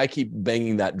feel like I keep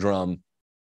banging that drum,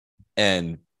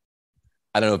 and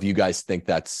I don't know if you guys think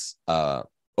that's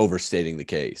overstating the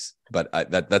case, but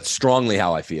that's strongly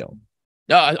how I feel.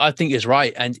 No, I think it's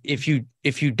right. And if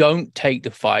you don't take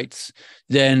the fights,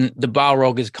 then the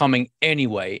Balrog is coming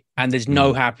anyway, and there's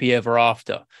no happy ever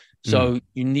after. So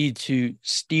you need to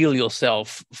steel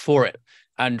yourself for it.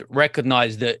 and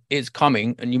recognize that it's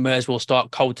coming, and you may as well start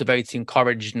cultivating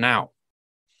courage now.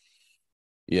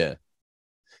 Yeah.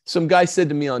 Some guy said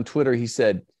to me on Twitter, he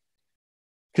said,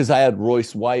 because I had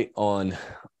Royce White on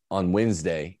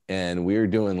Wednesday, and we were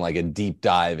doing like a deep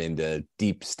dive into the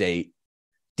deep state,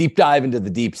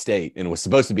 and it was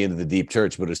supposed to be into the deep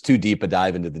church, but it was too deep a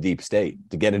dive into the deep state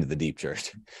to get into the deep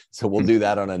church. So we'll do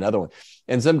that on another one.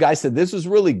 And some guy said, this was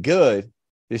really good,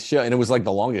 this show. And it was like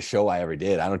the longest show I ever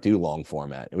did. I don't do long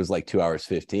format. It was like 2 hours,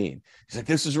 15. He's like,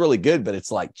 this is really good, but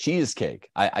it's like cheesecake.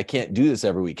 I can't do this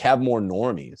every week. Have more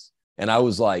normies. And I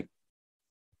was like,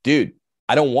 dude,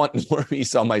 I don't want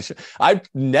normies on my show. I've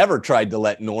never tried to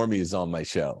let normies on my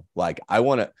show. Like,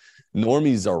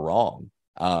 normies are wrong.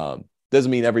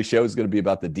 Doesn't mean every show is going to be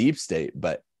about the deep state,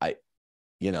 but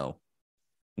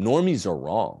normies are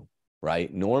wrong,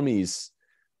 right? Normies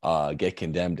get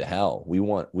condemned to hell. We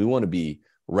want to be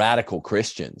radical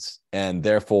Christians, and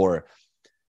therefore,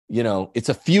 it's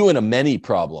a few and a many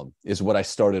problem is what I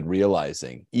started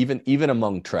realizing, even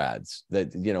among trads,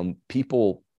 that,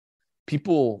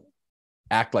 people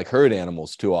act like herd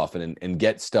animals too often and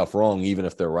get stuff wrong, even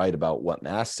if they're right about what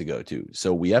mass to go to.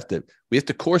 So we have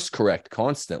to course correct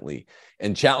constantly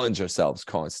and challenge ourselves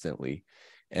constantly.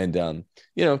 And,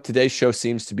 today's show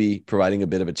seems to be providing a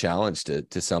bit of a challenge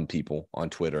to some people on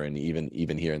Twitter and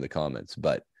even here in the comments.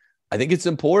 But I think it's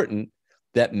important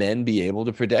that men be able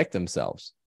to protect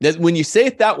themselves. That when you say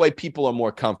it that way, people are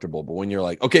more comfortable. But when you're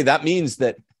like, okay, that means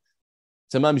that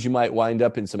sometimes you might wind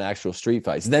up in some actual street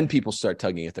fights, then people start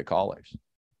tugging at their collars.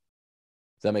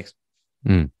 Does that make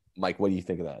sense? Mike, what do you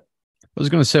think of that? I was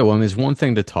going to say, well, there's one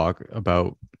thing to talk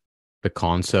about the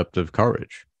concept of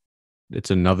courage. It's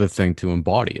another thing to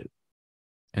embody it.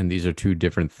 And these are two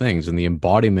different things. And the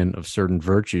embodiment of certain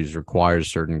virtues requires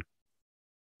certain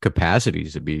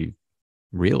capacities to be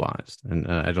realized. And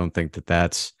I don't think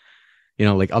that's,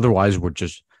 otherwise we're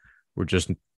just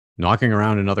knocking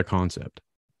around another concept.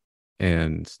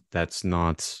 And that's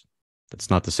not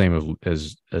the same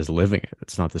as living it.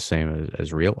 It's not the same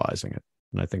as realizing it.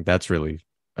 And I think that's really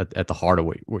at the heart of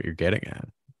what you're getting at.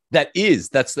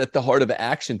 That's at the heart of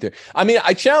action theory. I mean,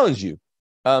 I challenge you,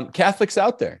 Catholics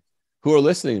out there who are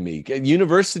listening to me,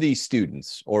 university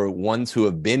students or ones who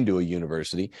have been to a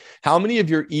university, how many of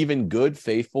your even good,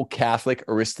 faithful Catholic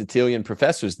Aristotelian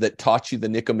professors that taught you the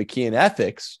Nicomachean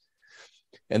ethics,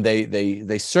 and they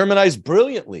sermonize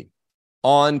brilliantly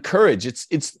on courage? It's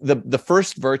the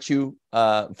first virtue,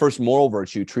 first moral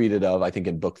virtue treated of, I think,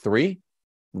 in book 3,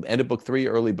 end of book 3,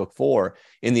 early book 4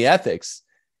 in the ethics.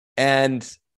 And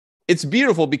it's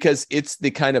beautiful because it's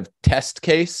the kind of test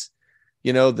case,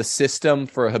 the system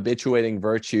for habituating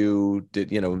virtue,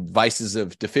 vices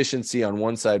of deficiency on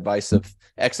one side, vice of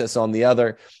excess on the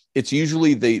other. It's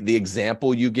usually the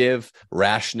example you give.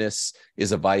 Rashness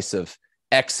is a vice of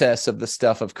excess of the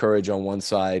stuff of courage on one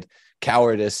side.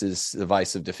 Cowardice is the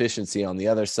vice of deficiency on the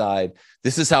other side.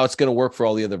 This is how it's going to work for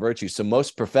all the other virtues. So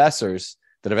most professors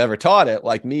that have ever taught it,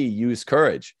 like me, use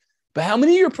courage. But how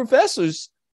many of your professors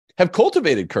have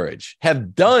cultivated courage,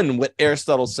 have done what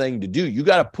Aristotle's saying to do? You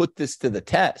got to put this to the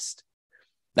test.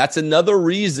 That's another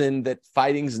reason that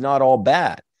fighting's not all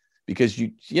bad, because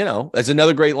that's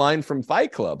another great line from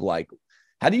Fight Club. Like,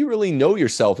 how do you really know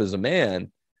yourself as a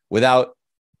man without,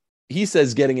 he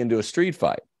says, getting into a street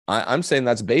fight? I'm saying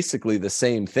that's basically the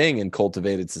same thing in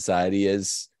cultivated society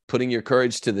as putting your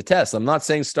courage to the test. I'm not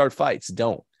saying start fights,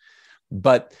 don't.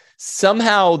 But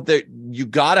somehow you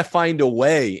got to find a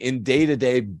way in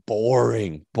day-to-day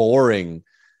boring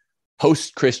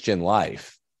post-Christian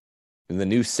life, in the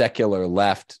new secular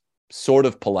left sort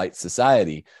of polite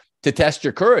society, to test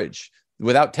your courage.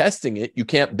 Without testing it, you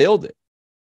can't build it.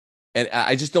 And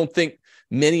I just don't think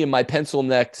many of my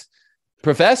pencil-necked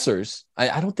professors,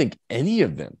 I don't think any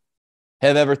of them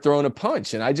have ever thrown a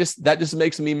punch. And that just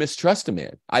makes me mistrust a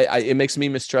man. It makes me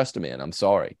mistrust a man. I'm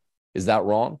sorry. Is that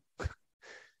wrong?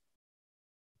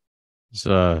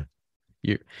 So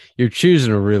you're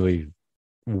choosing a really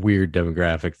weird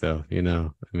demographic, though.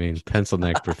 I mean, pencil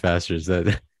neck professors.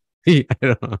 That I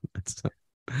don't know.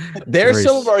 They're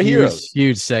some of our heroes.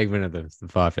 Huge segment of the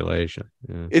population.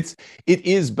 Yeah. It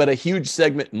is, but a huge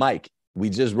segment, Mike. We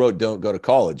just wrote "Don't go to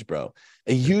college, bro."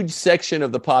 A huge section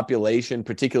of the population,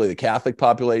 particularly the Catholic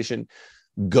population,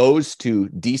 goes to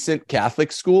decent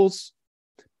Catholic schools,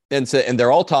 and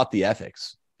they're all taught the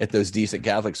ethics at those decent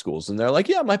Catholic schools. And they're like,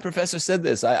 yeah, my professor said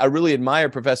this. I really admire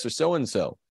Professor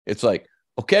so-and-so. It's like,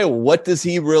 okay, well, what does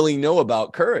he really know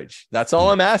about courage? That's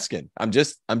all I'm asking. I'm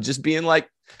just being like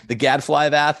the gadfly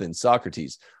of Athens,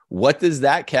 Socrates. What does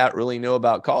that cat really know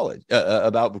about college,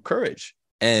 about courage?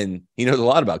 And he knows a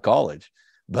lot about college,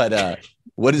 but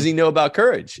What does he know about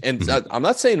courage? And I'm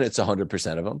not saying it's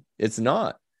 100% of them. It's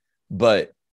not.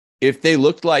 But if they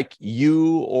looked like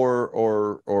you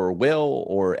or Will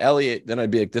or Elliot, then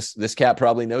I'd be like, this cat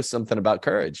probably knows something about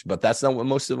courage. But that's not what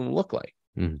most of them look like.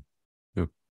 Mm-hmm. Yep.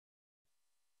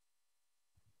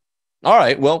 All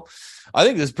right. Well, I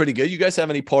think this is pretty good. You guys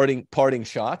have any parting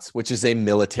shots, which is a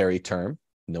military term?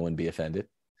 No one be offended.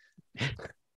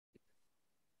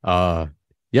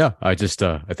 Yeah, I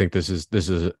think this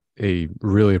is a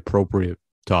really appropriate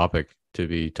topic to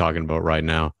be talking about right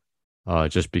now.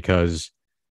 Just because,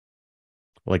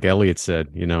 like Elliot said,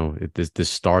 this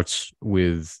starts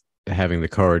with having the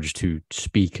courage to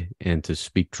speak and to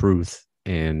speak truth,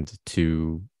 and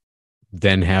to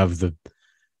then have the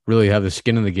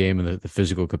skin in the game and the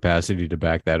physical capacity to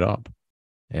back that up.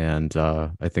 And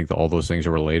I think that all those things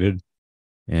are related.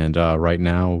 And right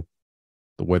now,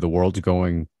 the way the world's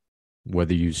going,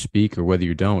 whether you speak or whether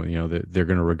you don't, they're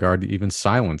going to regard even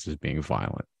silence as being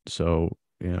violent. So,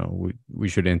 we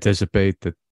should anticipate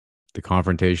that the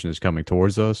confrontation is coming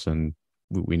towards us, and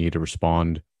we need to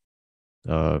respond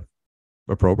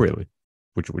appropriately,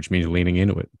 which means leaning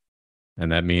into it.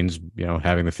 And that means,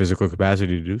 having the physical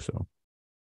capacity to do so.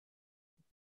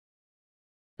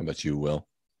 How about you, Will?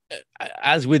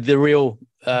 As with the real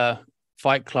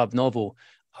Fight Club novel,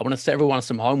 I want to set everyone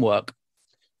some homework.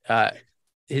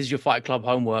 Here's your Fight Club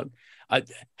homework.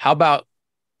 How about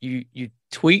you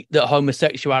tweet that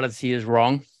homosexuality is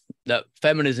wrong, that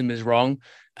feminism is wrong,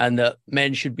 and that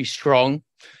men should be strong.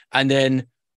 And then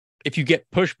if you get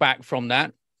pushback from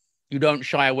that, you don't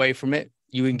shy away from it.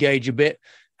 You engage a bit,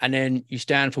 and then you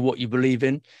stand for what you believe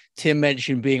in. Tim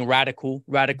mentioned being radical.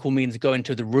 Radical means going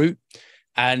to the root.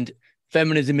 And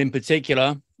feminism in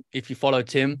particular, if you follow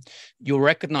Tim, you'll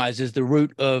recognize as the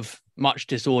root of much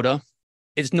disorder.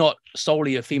 It's not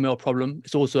solely a female problem.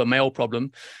 It's also a male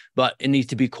problem, but it needs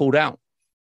to be called out.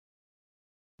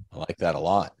 I like that a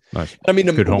lot. Nice. I mean,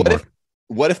 good homework.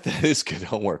 What if that is good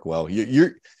homework? Well,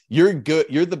 you're good.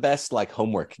 You're the best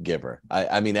homework giver.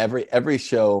 I mean, every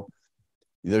show,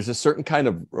 there's a certain kind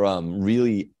of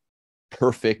really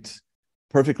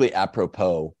perfectly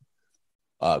apropos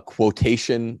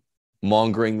quotation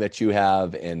mongering that you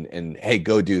have, and hey,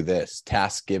 go do this,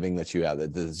 task giving that you have,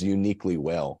 that is uniquely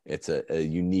Will. It's a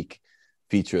unique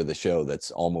feature of the show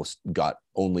that's almost got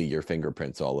only your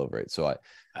fingerprints all over it. So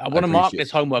I want to mark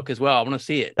this homework as well. I want to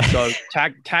see it. So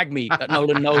tag me at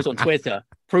Nolan Knows on Twitter.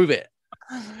 Prove it.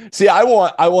 See, I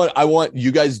want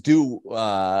you guys do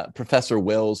Professor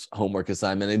Will's homework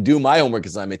assignment and do my homework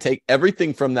assignment. Take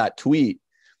everything from that tweet,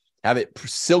 have it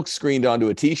silk screened onto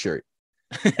a t-shirt,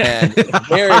 and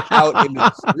wear it out in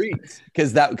the streets,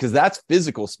 because that's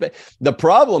physical space. The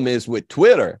problem is with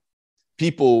Twitter,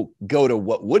 people go to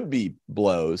what would be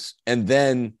blows, and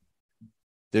then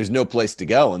there's no place to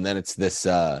go, and then it's this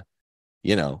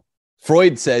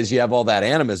Freud says you have all that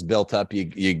animus built up,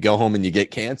 you go home and you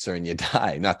get cancer and you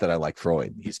die. Not that I like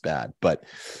Freud, he's bad, but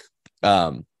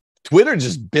Twitter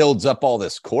just builds up all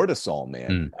this cortisol,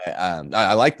 man.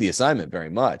 I like the assignment very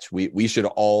much. We should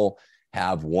all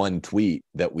have one tweet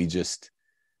that we just,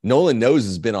 Nolan Knows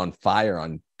has been on fire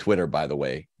on Twitter, by the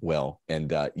way, Will, and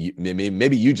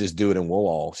maybe you just do it and we'll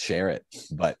all share it.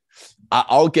 But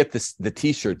I'll get the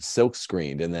t-shirt silk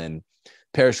screened, and then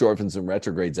parish orphans and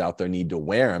retrogrades out there need to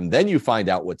wear them. Then you find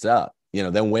out what's up.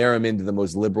 Then wear them into the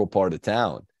most liberal part of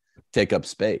town, take up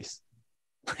space.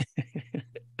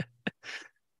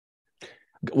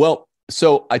 Well,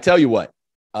 so I tell you what,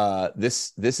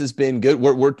 this has been good.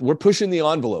 We're pushing the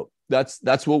envelope.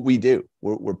 That's what we do.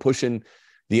 We're pushing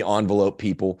the envelope,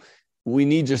 people. We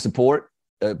need your support,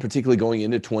 particularly going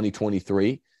into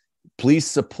 2023. Please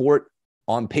support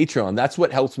on Patreon. That's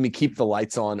what helps me keep the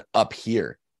lights on up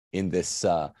here in this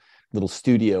little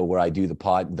studio where I do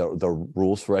the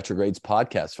Rules for Retrogrades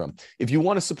podcast from. If you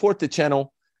want to support the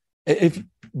channel, if you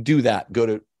do that, go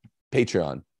to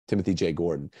Patreon, Timothy J.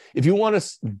 Gordon. If you want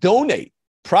to donate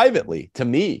privately to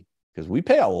me, because we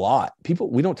pay a lot.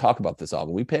 We don't talk about this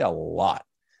often. We pay a lot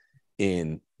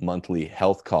in monthly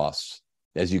health costs,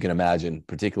 as you can imagine,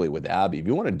 particularly with Abby. If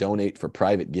you want to donate for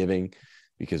private giving,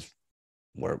 because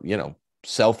we're,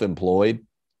 self-employed,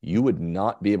 you would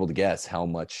not be able to guess how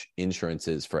much insurance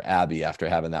is for Abby after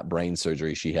having that brain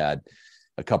surgery she had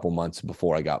a couple months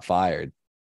before I got fired.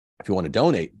 If you want to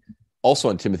donate, also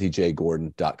on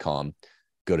timothyjgordon.com,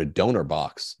 go to donor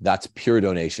box. That's pure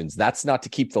donations. That's not to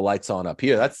keep the lights on up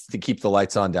here. That's to keep the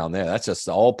lights on down there. That's just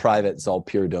all private. It's all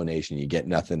pure donation. You get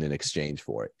nothing in exchange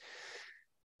for it.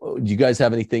 Do you guys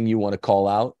have anything you want to call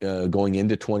out going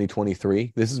into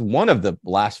 2023? This is one of the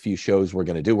last few shows we're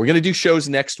going to do. We're going to do shows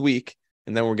next week,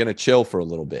 and then we're going to chill for a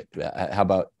little bit.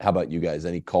 How about you guys?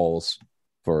 Any calls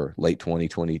for late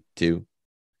 2022?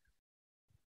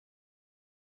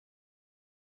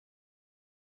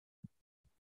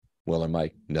 Will or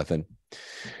Mike? Nothing.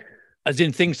 As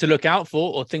in things to look out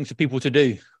for, or things for people to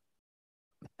do?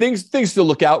 Things to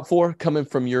look out for coming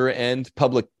from your end.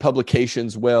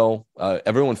 Publications. Well,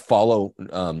 everyone follow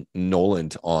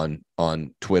Noland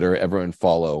on Twitter. Everyone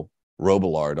follow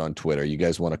Robillard on Twitter. You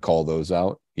guys want to call those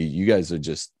out? You guys are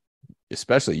just,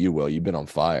 especially you, Will. You've been on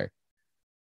fire.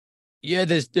 Yeah,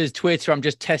 there's Twitter. I'm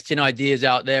just testing ideas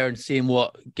out there and seeing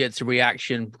what gets a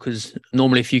reaction, because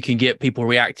normally if you can get people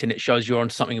reacting, it shows you're on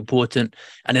something important.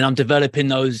 And then I'm developing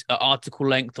those at article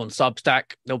length on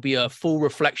Substack. There'll be a full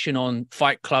reflection on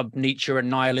Fight Club, Nietzsche and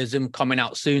nihilism coming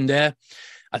out soon there.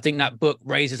 I think that book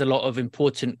raises a lot of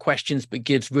important questions, but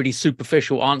gives really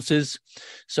superficial answers.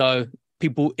 So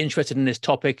people interested in this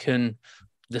topic and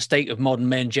the state of modern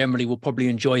men generally will probably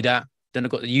enjoy that. Then I've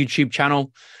got the YouTube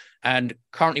channel, and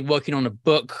currently working on a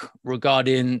book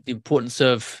regarding the importance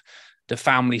of the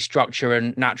family structure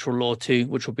and natural law too,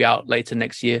 which will be out later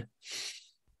next year.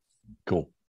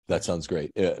 Cool. That sounds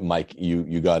great. Mike,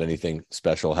 you got anything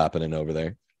special happening over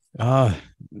there?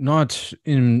 Not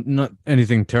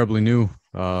anything terribly new.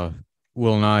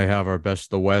 Will and I have our Best of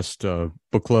the West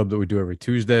book club that we do every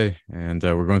Tuesday, and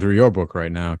we're going through your book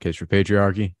right now, Case for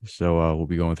Patriarchy. So we'll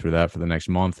be going through that for the next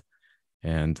month,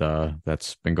 and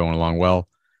that's been going along well.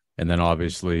 And then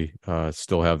obviously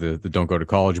still have the Don't Go to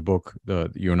College book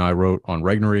that you and I wrote on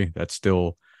Regnery. That's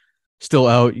still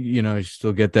out. You know, you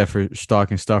still get that for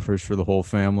stocking stuffers for the whole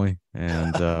family,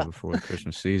 and before the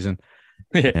Christmas season.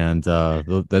 And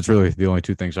that's really the only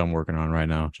two things I'm working on right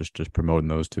now. Just promoting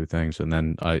those two things, and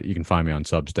then you can find me on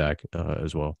Substack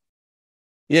as well.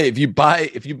 Yeah, if you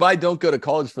buy Don't Go to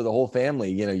College for the whole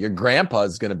family, you know, your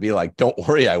grandpa's going to be like, "Don't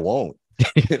worry, I won't."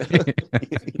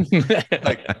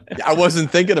 Like, I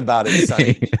wasn't thinking about it,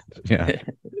 Sonny. Yeah.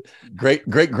 Great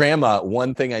grandma,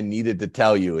 one thing I needed to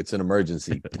tell you, it's an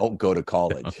emergency. Don't go to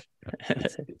college.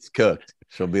 It's cooked.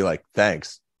 She'll be like,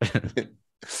 thanks.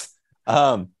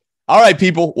 All right,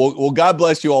 people. Well, God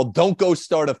bless you all. Don't go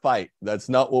start a fight. That's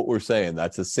not what we're saying.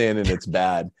 That's a sin and it's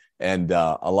bad. And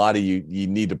a lot of you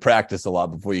need to practice a lot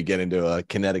before you get into a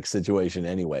kinetic situation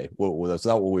anyway. Well, that's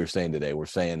not what we're saying today. We're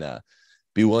saying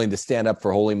be willing to stand up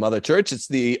for Holy Mother Church. It's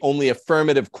the only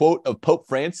affirmative quote of Pope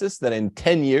Francis that in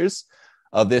 10 years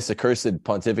of this accursed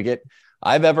pontificate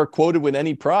I've ever quoted with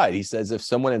any pride. He says, if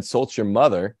someone insults your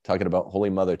mother, talking about Holy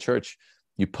Mother Church,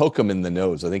 you poke them in the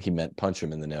nose. I think he meant punch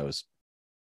them in the nose.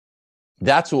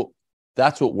 That's what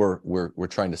we're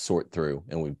trying to sort through,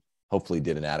 and we hopefully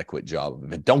did an adequate job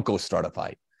of it. Don't go start a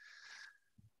fight.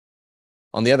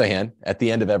 On the other hand, at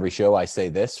the end of every show, I say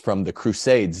this from the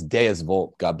Crusades, Deus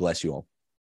Vult. God bless you all.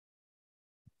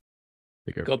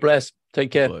 Take care. God bless.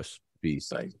 Take care. Bless. Peace.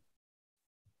 Bye.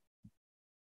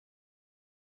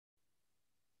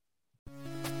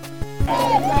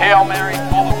 Hail Mary,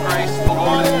 full of grace, the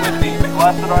Lord is with thee.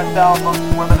 Blessed art thou amongst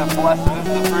women, and blessed is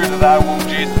the fruit of thy womb,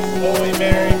 Jesus. Holy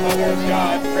Mary, Mother of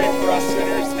God, pray for us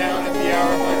sinners now and at the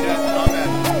hour of our death.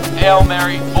 Amen. Hail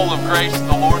Mary, full of grace,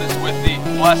 the Lord is with thee.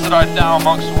 Blessed art thou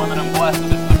amongst women, and blessed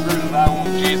is the fruit of thy womb,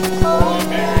 Jesus. Holy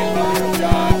Mary, Mother of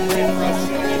God, pray for us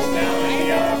sinners now and at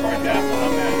the hour of our death.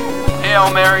 Amen. Hail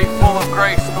Mary, full of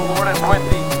grace, the Lord is with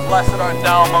thee. Blessed art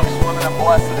thou amongst women, and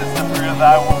blessed is the fruit of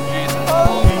thy womb, Jesus.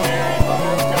 Holy Mary,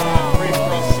 Mother of God, pray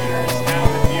for us sinners now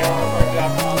and at the hour of our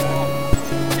death.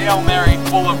 Amen. Hail Mary,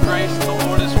 full of grace, the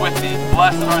Lord is with thee.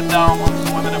 Blessed art thou amongst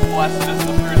women, and blessed is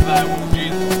the fruit of thy womb,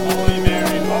 Jesus. Holy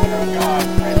Mary, Mother of God,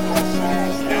 pray for us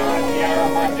sinners now and at the hour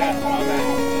of our death.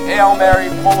 Amen. Hail Mary,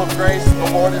 full of grace,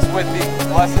 the Lord is with thee.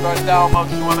 Blessed art thou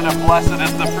amongst women, and blessed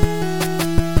is the fruit